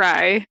do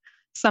try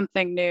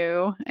something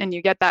new and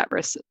you get that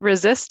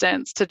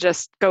resistance to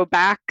just go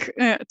back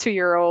to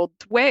your old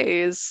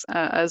ways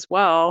as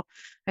well.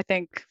 I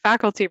think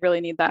faculty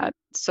really need that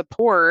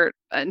support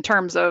in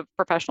terms of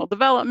professional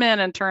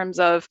development, in terms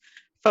of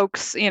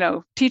folks,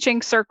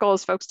 teaching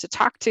circles, folks to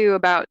talk to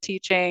about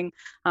teaching.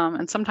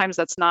 And sometimes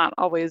that's not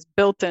always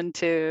built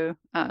into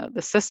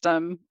the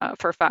system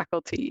for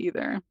faculty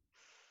either.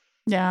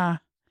 Yeah.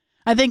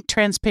 I think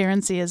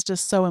transparency is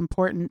just so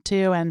important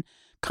too, and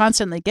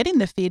constantly getting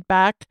the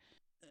feedback.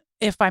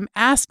 If I'm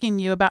asking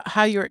you about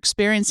how you're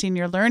experiencing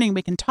your learning,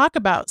 we can talk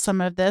about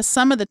some of this.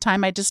 Some of the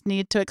time I just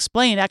need to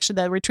explain.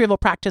 Actually, the retrieval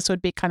practice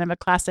would be kind of a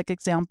classic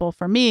example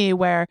for me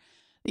where,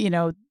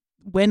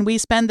 when we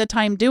spend the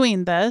time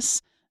doing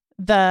this,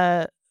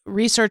 the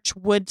research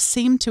would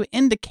seem to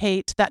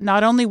indicate that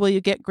not only will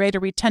you get greater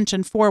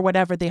retention for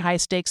whatever the high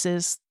stakes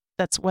is,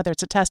 that's whether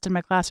it's a test in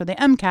my class or the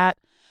MCAT,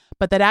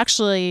 but that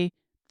actually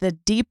the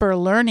deeper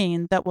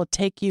learning that will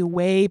take you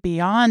way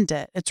beyond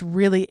it. It's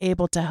really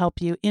able to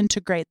help you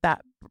integrate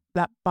that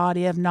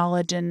body of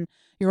knowledge in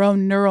your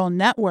own neural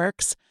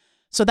networks.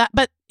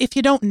 But if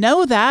you don't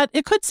know that,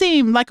 it could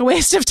seem like a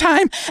waste of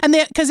time. And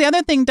because the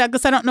other thing,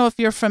 Douglas, I don't know if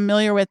you're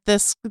familiar with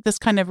this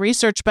kind of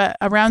research, but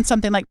around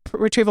something like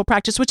retrieval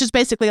practice, which is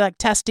basically like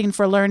testing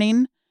for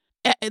learning,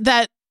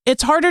 that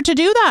it's harder to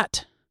do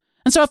that.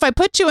 And so if I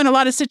put you in a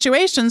lot of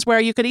situations where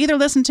you could either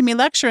listen to me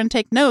lecture and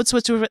take notes,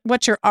 which is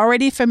what you're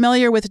already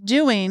familiar with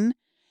doing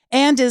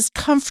and is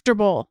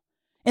comfortable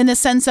in the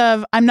sense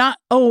of I'm not,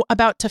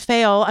 about to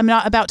fail. I'm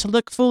not about to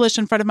look foolish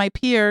in front of my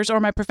peers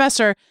or my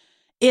professor.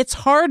 It's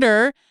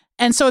harder.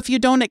 And so if you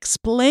don't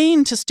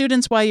explain to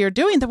students why you're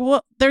doing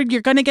that,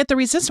 you're going to get the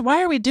resistance.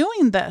 Why are we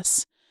doing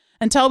this?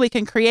 Until we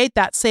can create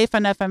that safe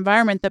enough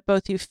environment that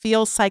both you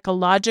feel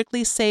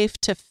psychologically safe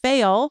to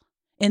fail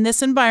in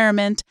this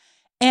environment,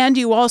 and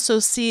you also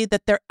see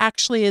that there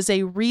actually is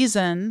a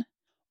reason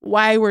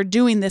why we're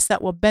doing this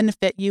that will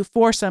benefit you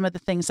for some of the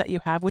things that you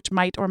have, which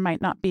might or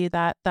might not be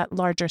that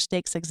larger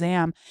stakes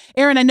exam.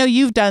 Erin, I know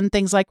you've done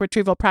things like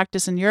retrieval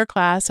practice in your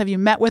class. Have you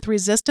met with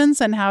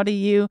resistance, and how do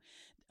you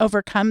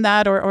overcome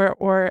that,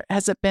 or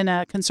has it been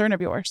a concern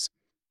of yours?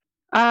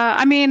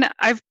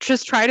 I've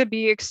just tried to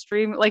be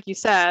extreme, like you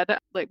said,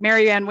 like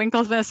Marianne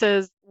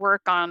Winklevoss's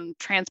work on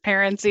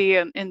transparency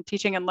in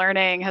teaching and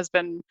learning has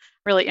been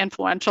really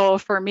influential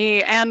for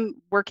me, and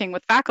working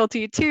with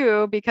faculty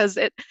too, because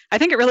I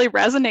think it really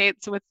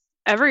resonates with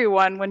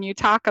everyone when you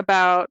talk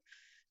about,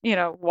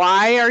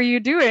 why are you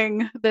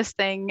doing this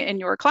thing in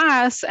your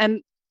class?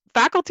 And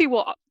faculty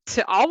will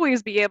to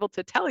always be able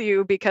to tell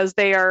you because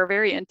they are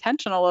very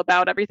intentional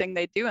about everything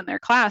they do in their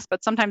class,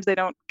 but sometimes they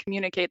don't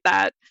communicate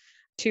that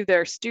to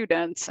their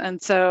students.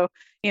 And so,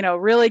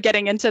 really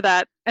getting into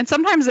that. And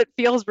sometimes it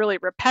feels really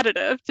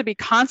repetitive to be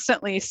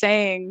constantly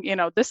saying,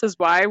 this is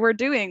why we're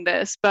doing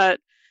this, but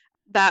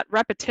that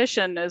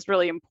repetition is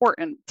really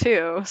important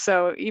too.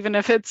 So even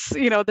if it's, the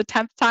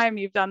 10th time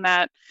you've done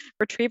that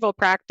retrieval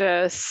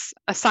practice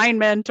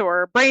assignment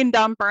or brain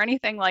dump or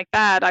anything like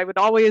that, I would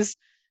always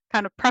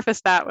kind of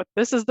preface that with,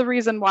 this is the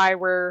reason why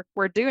we're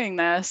doing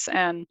this.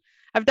 And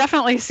I've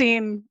definitely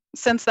seen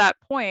since that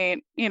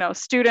point,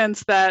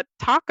 students that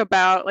talk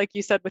about, like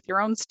you said, with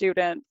your own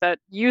student, that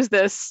use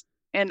this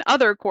in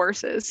other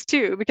courses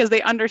too, because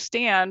they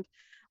understand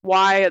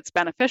why it's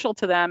beneficial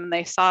to them, and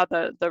they saw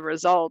the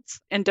results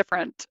in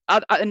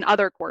in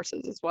other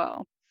courses as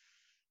well.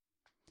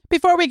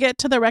 Before we get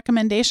to the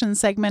recommendation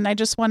segment, I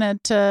just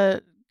wanted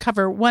to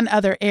cover one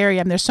other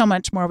area, and there's so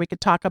much more we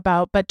could talk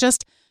about, but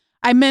just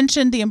I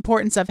mentioned the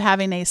importance of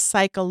having a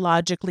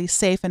psychologically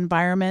safe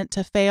environment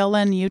to fail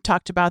in. You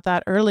talked about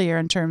that earlier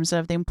in terms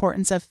of the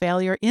importance of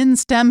failure in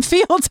STEM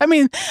fields. I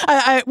mean,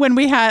 I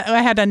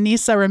had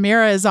Anissa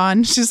Ramirez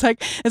on. She's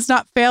like, it's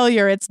not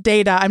failure, it's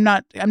data. I'm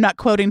not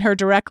quoting her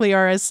directly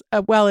or as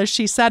well as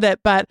she said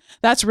it, but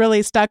that's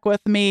really stuck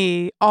with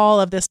me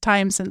all of this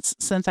time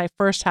since I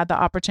first had the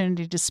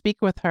opportunity to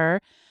speak with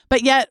her.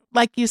 But yet,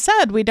 like you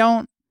said, we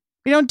don't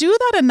do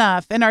that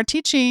enough in our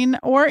teaching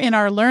or in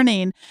our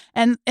learning.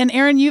 And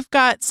Erin, you've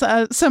got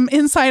some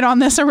insight on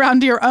this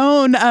around your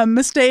own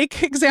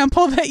mistake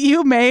example that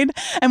you made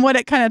and what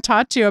it kind of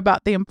taught you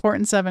about the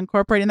importance of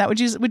incorporating that. Would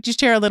you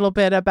share a little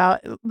bit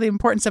about the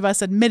importance of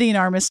us admitting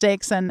our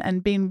mistakes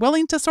and being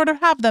willing to sort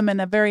of have them in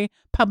a very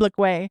public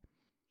way?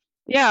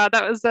 Yeah,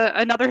 that was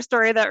another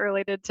story that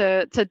related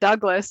to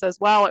Douglas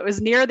as well. It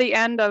was near the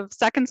end of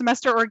second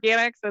semester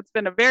organics. So it's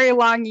been a very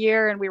long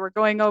year, and we were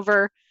going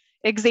over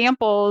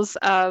examples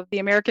of the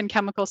American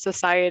Chemical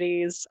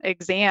Society's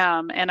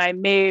exam, and I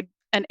made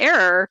an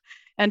error,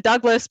 and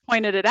Douglas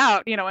pointed it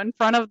out, in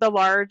front of the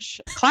large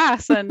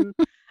class. And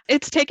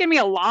it's taken me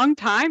a long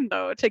time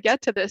though to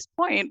get to this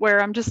point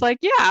where I'm just like,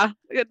 yeah,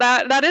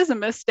 that is a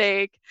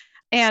mistake.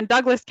 And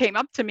Douglas came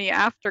up to me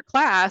after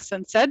class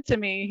and said to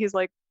me, he's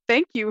like,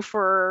 thank you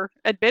for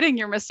admitting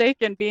your mistake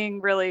and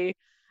being really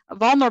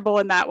vulnerable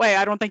in that way.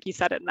 I don't think he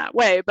said it in that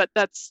way, but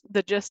that's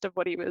the gist of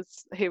what he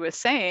was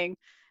saying.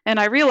 And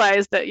I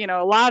realized that,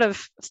 a lot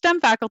of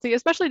STEM faculty,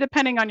 especially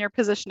depending on your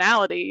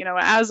positionality,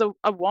 as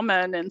a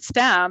woman in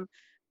STEM,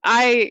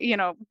 I,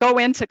 go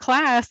into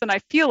class and I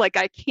feel like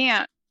I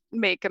can't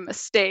make a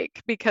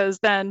mistake because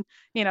then,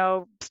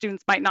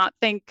 students might not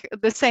think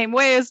the same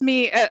way as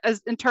me as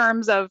in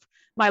terms of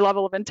my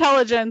level of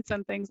intelligence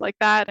and things like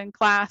that in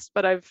class.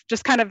 But I've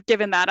just kind of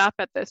given that up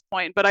at this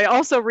point. But I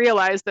also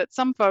realized that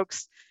some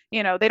folks,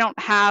 they don't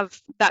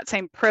have that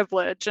same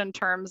privilege in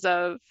terms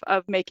of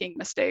making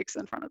mistakes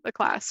in front of the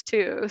class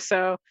too.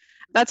 So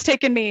that's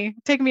taken me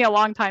a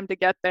long time to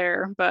get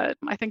there, but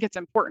I think it's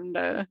important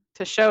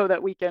to show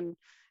that we can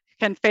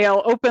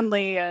fail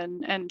openly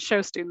and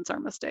show students our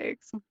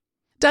mistakes.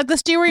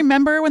 Douglas, do you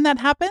remember when that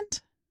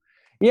happened?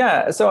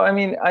 Yeah. So, I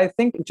mean, I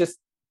think just,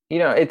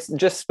 it's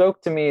just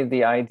spoke to me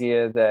the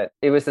idea that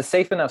it was a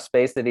safe enough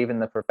space that even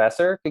the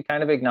professor could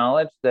kind of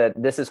acknowledge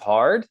that this is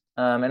hard.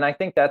 And I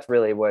think that's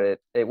really what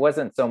it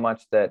wasn't so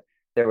much that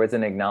there was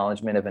an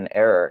acknowledgement of an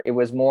error. It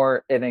was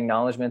more an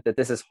acknowledgement that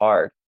this is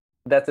hard.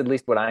 That's at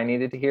least what I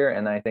needed to hear.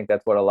 And I think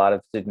that's what a lot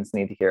of students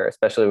need to hear,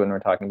 especially when we're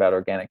talking about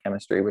organic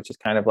chemistry, which is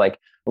kind of like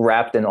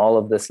wrapped in all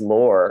of this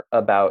lore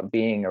about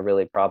being a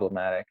really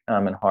problematic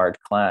and hard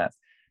class.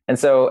 And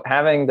so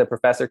having the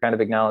professor kind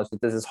of acknowledge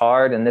that this is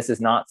hard and this is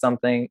not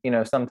something,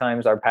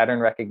 sometimes our pattern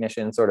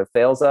recognition sort of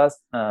fails us.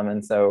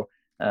 And so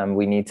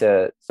we need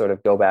to sort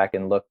of go back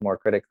and look more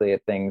critically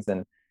at things,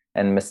 and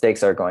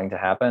mistakes are going to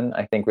happen,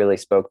 I think really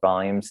spoke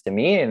volumes to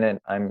me. And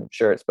I'm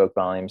sure it spoke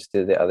volumes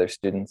to the other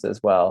students as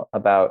well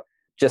about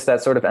just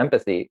that sort of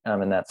empathy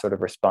and that sort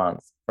of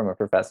response from a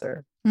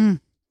professor.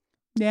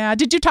 Yeah.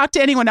 Did you talk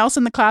to anyone else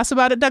in the class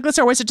about it, Douglas,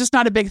 or was it just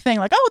not a big thing?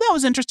 Like, oh, that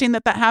was interesting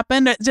that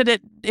happened. Did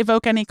it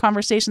evoke any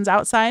conversations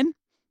outside?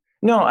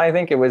 No, I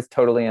think it was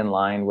totally in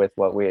line with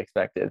what we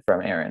expected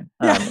from Erin.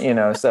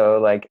 So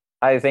like,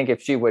 I think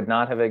if she would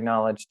not have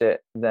acknowledged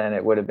it, then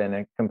it would have been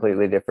a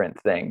completely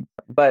different thing.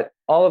 But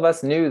all of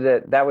us knew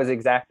that was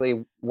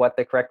exactly what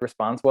the correct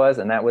response was,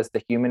 and that was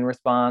the human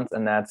response,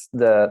 and that's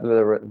the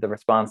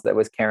response that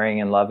was caring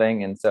and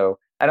loving. And so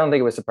I don't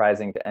think it was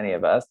surprising to any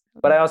of us.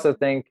 But I also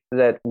think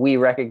that we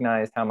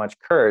recognized how much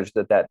courage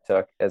that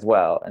took as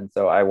well. And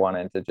so I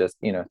wanted to just,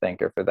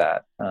 thank her for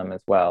that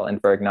as well, and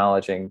for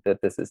acknowledging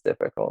that this is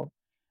difficult.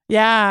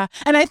 Yeah.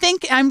 And I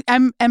think I'm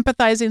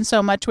empathizing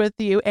so much with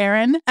you,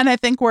 Erin. And I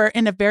think we're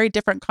in a very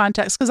different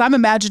context because I'm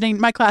imagining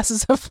my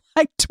classes of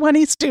like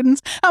 20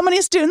 students. How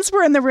many students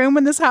were in the room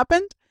when this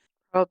happened?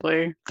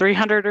 Probably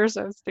 300 or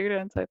so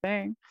students, I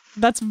think.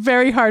 That's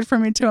very hard for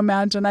me to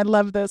imagine. I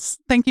love this.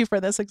 Thank you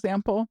for this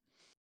example.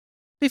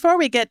 Before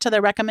we get to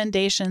the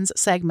recommendations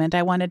segment,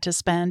 I wanted to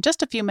spend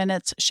just a few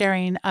minutes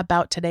sharing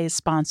about today's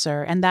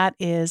sponsor, and that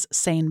is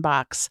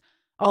SaneBox.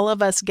 All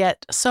of us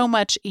get so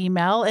much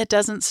email. It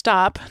doesn't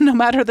stop no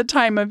matter the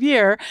time of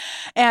year.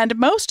 And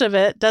most of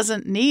it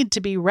doesn't need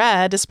to be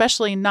read,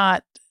 especially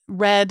not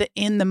read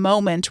in the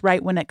moment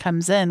right when it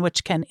comes in,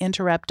 which can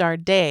interrupt our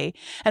day.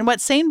 And what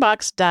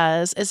SaneBox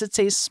does is it's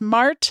a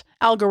smart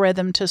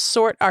algorithm to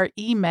sort our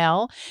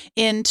email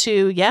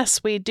into, yes,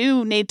 we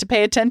do need to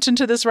pay attention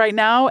to this right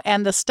now,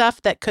 and the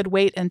stuff that could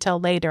wait until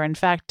later. In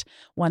fact,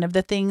 one of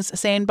the things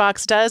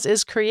SaneBox does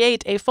is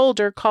create a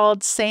folder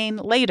called Sane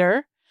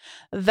Later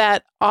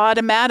that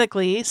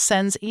automatically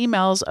sends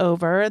emails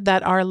over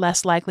that are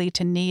less likely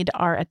to need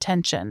our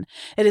attention.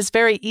 It is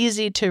very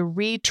easy to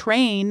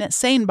retrain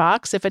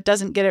SaneBox if it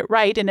doesn't get it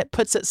right and it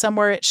puts it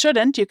somewhere it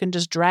shouldn't. You can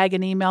just drag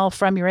an email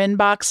from your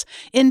inbox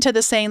into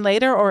the Sane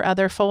Later or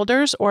other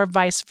folders, or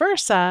vice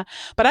versa.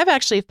 But I've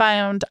actually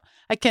found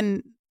I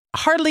can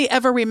hardly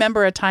ever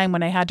remember a time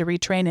when I had to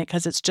retrain it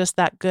because it's just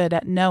that good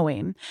at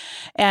knowing.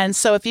 And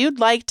so if you'd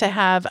like to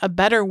have a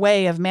better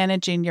way of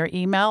managing your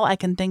email, I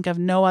can think of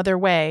no other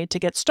way to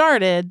get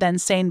started than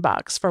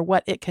SaneBox for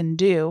what it can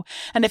do.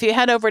 And if you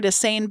head over to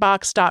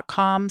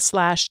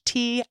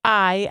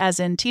sanebox.com/TI as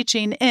in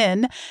teaching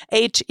in,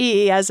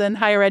 HE as in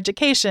higher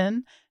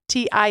education,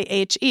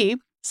 TIHE,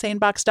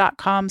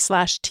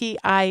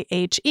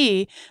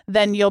 sanebox.com/TIHE,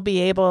 then you'll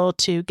be able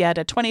to get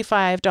a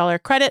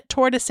 $25 credit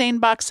toward a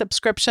SaneBox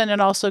subscription and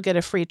also get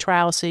a free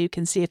trial so you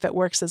can see if it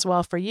works as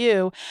well for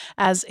you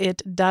as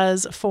it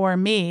does for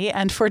me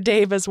and for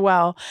Dave as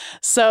well.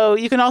 So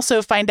you can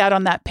also find out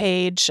on that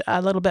page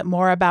a little bit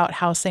more about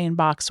how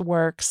SaneBox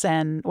works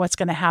and what's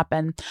going to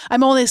happen.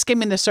 I'm only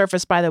skimming the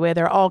surface, by the way.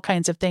 There are all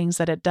kinds of things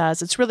that it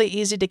does. It's really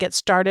easy to get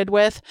started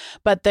with,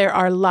 but there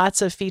are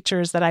lots of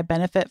features that I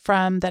benefit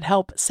from that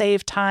help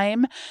save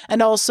time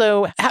and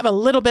also have a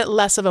little bit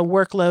less of a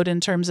workload in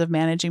terms of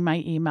managing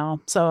my email.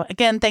 So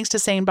again, thanks to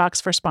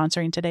SaneBox for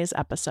sponsoring today's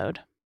episode.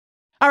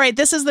 All right,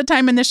 this is the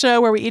time in the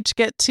show where we each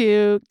get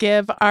to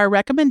give our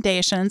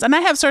recommendations. And I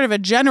have sort of a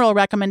general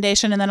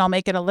recommendation, and then I'll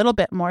make it a little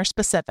bit more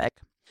specific.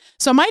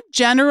 So my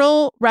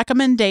general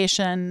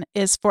recommendation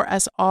is for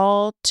us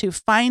all to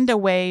find a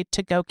way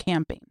to go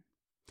camping.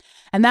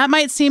 And that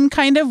might seem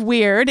kind of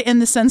weird in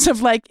the sense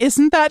of like,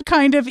 isn't that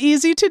kind of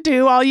easy to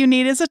do? All you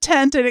need is a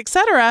tent and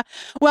etc.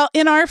 Well,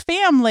 in our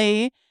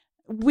family,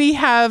 we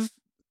have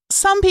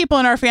some people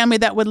in our family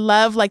that would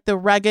love like the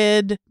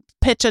rugged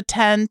pitch a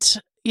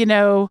tent,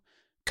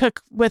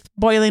 cook with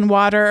boiling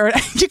water.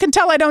 You can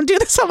tell I don't do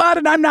this a lot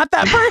and I'm not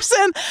that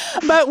person.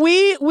 But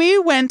we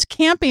went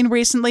camping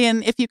recently,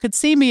 and if you could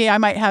see me, I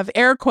might have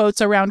air quotes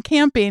around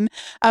camping.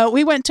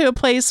 We went to a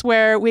place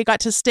where we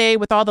got to stay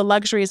with all the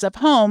luxuries of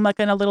home, like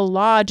in a little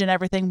lodge and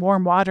everything,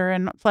 warm water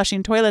and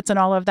flushing toilets and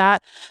all of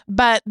that.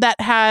 But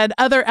that had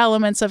other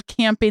elements of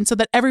camping so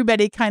that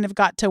everybody kind of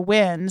got to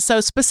win.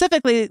 So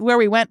specifically where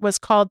we went was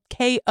called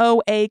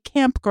KOA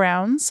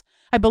Campgrounds.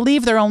 I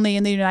believe they're only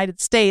in the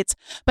United States,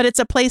 but it's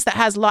a place that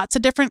has lots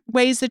of different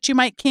ways that you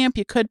might camp.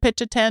 You could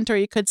pitch a tent or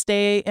you could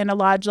stay in a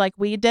lodge like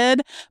we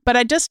did. But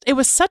it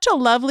was such a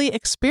lovely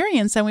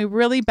experience and we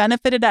really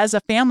benefited as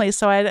a family.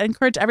 So I'd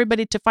encourage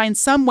everybody to find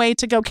some way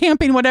to go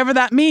camping, whatever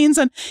that means.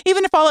 And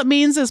even if all it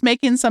means is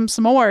making some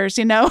s'mores,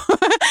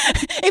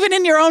 even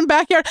in your own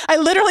backyard. I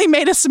literally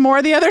made a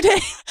s'more the other day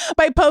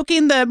by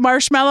poking the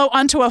marshmallow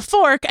onto a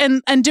fork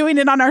and doing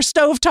it on our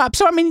stovetop.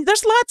 So, I mean,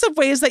 there's lots of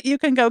ways that you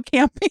can go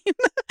camping.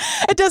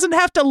 It doesn't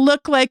have to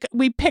look like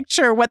we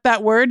picture what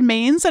that word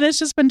means. And it's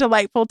just been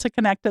delightful to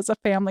connect as a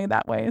family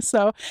that way.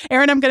 So,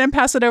 Erin, I'm going to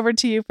pass it over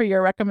to you for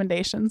your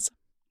recommendations.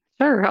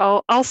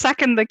 Sure. I'll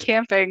second the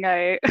camping.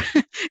 I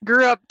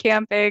grew up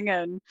camping,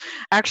 and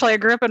actually I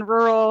grew up in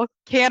rural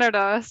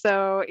Canada.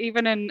 So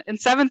even in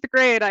 7th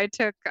grade, I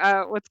took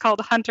what's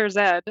called Hunter's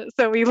Ed.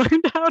 So we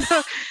learned how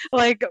to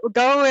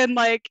go and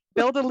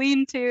build a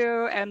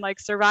lean-to and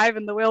survive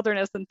in the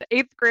wilderness. And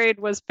the 8th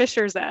grade was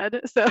Fisher's Ed.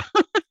 So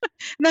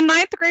and then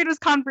 9th grade was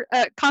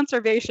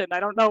conservation. I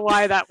don't know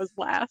why that was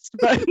last,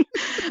 but so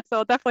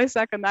I'll definitely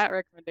second that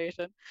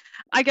recommendation.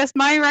 I guess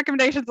my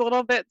recommendation is a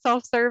little bit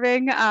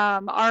self-serving.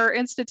 Our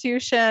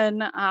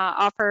institution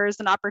offers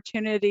an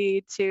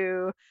opportunity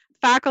to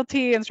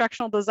faculty,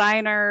 instructional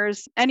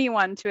designers,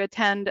 anyone to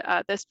attend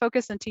this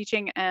Focus in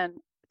Teaching and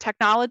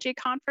Technology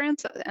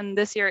conference. And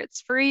this year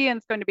it's free and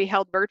it's going to be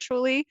held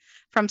virtually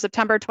from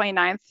September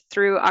 29th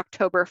through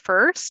October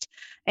 1st.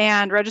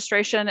 And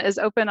registration is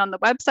open on the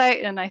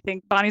website. And I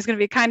think Bonnie's going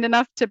to be kind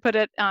enough to put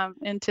it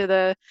into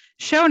the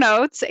show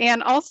notes.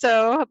 And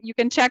also you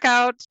can check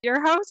out your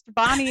host.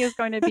 Bonnie is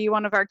going to be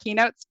one of our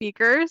keynote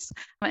speakers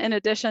in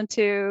addition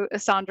to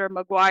Sandra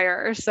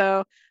McGuire.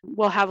 So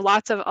we'll have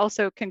lots of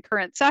also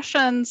concurrent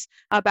sessions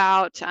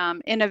about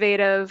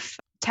innovative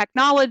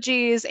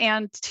technologies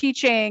and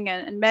teaching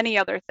and many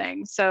other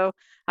things. So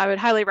I would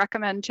highly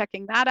recommend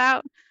checking that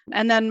out.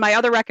 And then my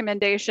other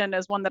recommendation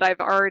is one that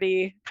I've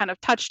already kind of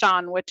touched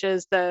on, which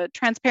is the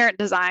Transparent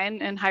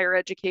Design in Higher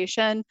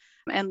Education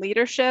and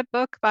Leadership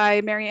book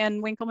by Mary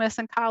Ann Winklemas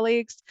and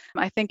colleagues.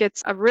 I think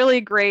it's a really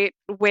great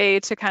way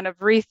to kind of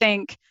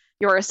rethink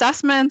your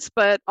assessments,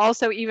 but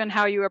also even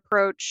how you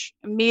approach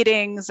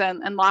meetings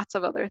and lots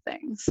of other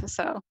things.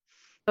 So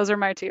those are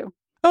my two.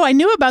 Oh, I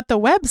knew about the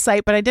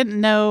website, but I didn't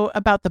know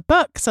about the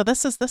book. So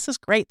this is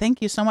great.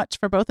 Thank you so much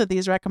for both of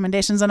these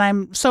recommendations. And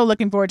I'm so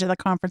looking forward to the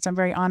conference. I'm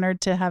very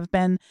honored to have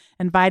been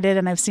invited.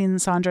 And I've seen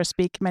Sandra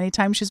speak many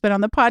times. She's been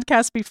on the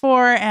podcast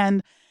before,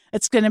 and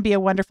it's going to be a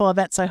wonderful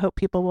event. So I hope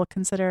people will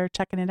consider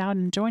checking it out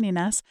and joining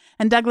us.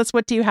 And Douglas,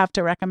 what do you have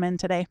to recommend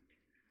today?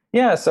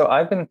 Yeah, so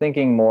I've been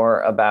thinking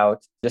more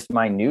about just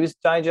my news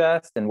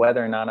digest and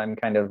whether or not I'm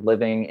kind of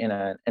living in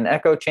an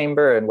echo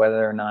chamber and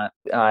whether or not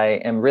I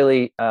am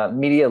really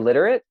media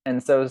literate.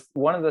 And so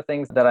one of the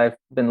things that I've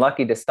been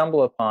lucky to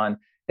stumble upon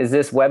is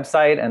this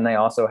website, and they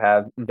also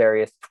have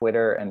various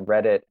Twitter and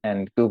Reddit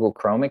and Google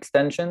Chrome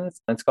extensions.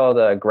 It's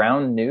called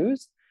Ground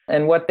News.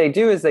 And what they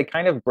do is they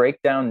kind of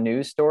break down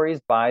news stories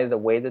by the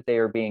way that they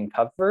are being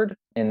covered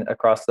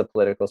across the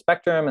political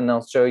spectrum. And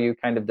they'll show you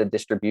kind of the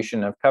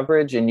distribution of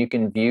coverage. And you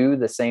can view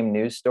the same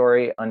news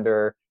story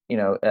under,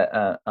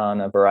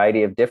 on a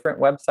variety of different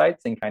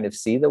websites and kind of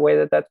see the way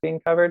that that's being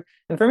covered.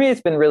 And for me,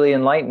 it's been really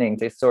enlightening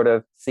to sort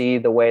of see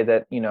the way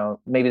that,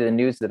 maybe the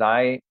news that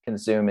I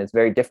consume is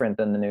very different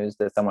than the news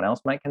that someone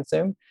else might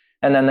consume.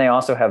 And then they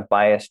also have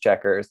bias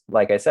checkers,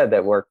 like I said,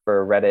 that work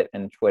for Reddit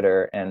and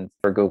Twitter and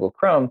for Google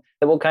Chrome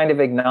that will kind of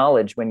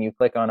acknowledge when you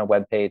click on a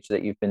web page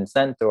that you've been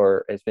sent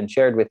or has been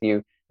shared with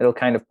you, it'll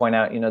kind of point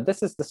out,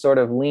 this is the sort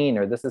of lean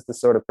or this is the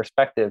sort of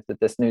perspective that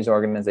this news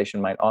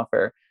organization might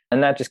offer.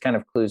 And that just kind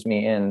of clues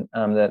me in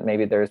that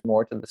maybe there's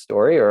more to the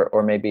story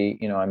or maybe,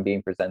 I'm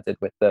being presented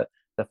with the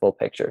full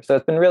picture. So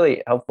it's been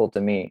really helpful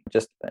to me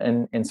just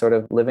in sort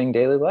of living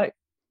daily life.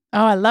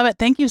 Oh, I love it.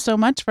 Thank you so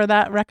much for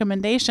that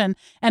recommendation.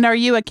 And are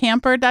you a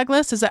camper,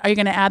 Douglas? Are you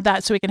going to add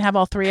that so we can have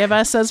all three of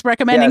us as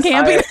recommending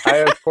camping? I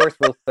of course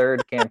will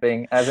third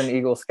camping as an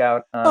Eagle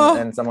Scout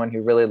and someone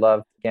who really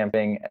loved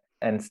camping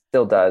and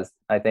still does.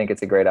 I think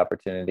it's a great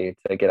opportunity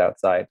to get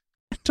outside.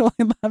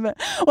 Totally love it.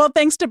 Well,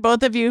 thanks to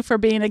both of you for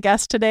being a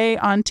guest today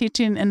on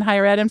Teaching in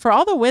Higher Ed and for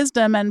all the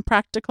wisdom and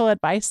practical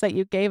advice that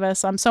you gave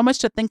us. So much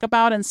to think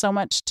about and so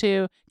much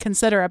to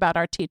consider about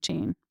our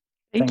teaching.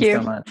 Thanks you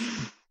so much.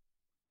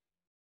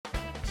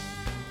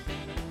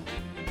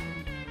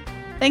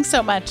 Thanks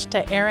so much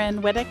to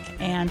Erin Wittick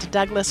and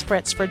Douglas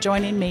Fritz for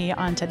joining me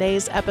on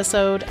today's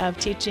episode of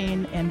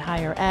Teaching in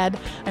Higher Ed.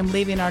 I'm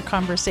leaving our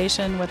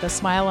conversation with a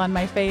smile on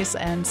my face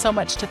and so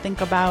much to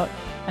think about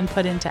and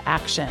put into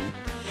action.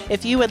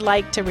 If you would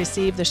like to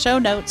receive the show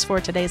notes for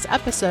today's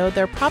episode,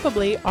 they're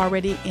probably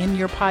already in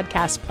your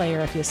podcast player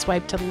if you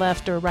swipe to the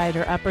left or right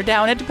or up or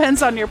down. It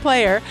depends on your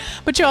player.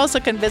 But you also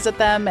can visit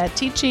them at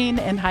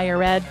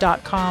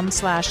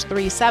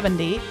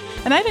teachinginhighered.com/370.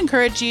 And I'd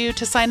encourage you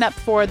to sign up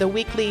for the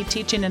weekly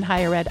Teaching in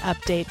Higher Ed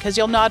update, because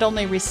you'll not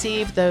only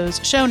receive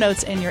those show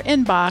notes in your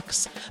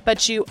inbox,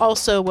 but you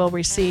also will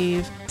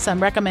receive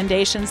some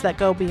recommendations that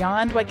go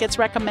beyond what gets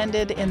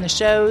recommended in the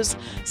shows,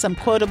 some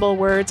quotable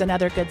words and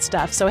other good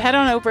stuff. So head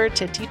on over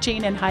to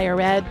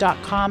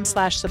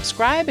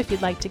teachinginhighered.com/subscribe if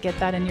you'd like to get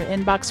that in your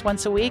inbox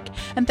once a week.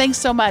 And thanks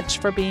so much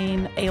for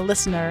being a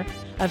listener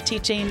of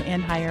Teaching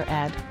in Higher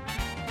Ed.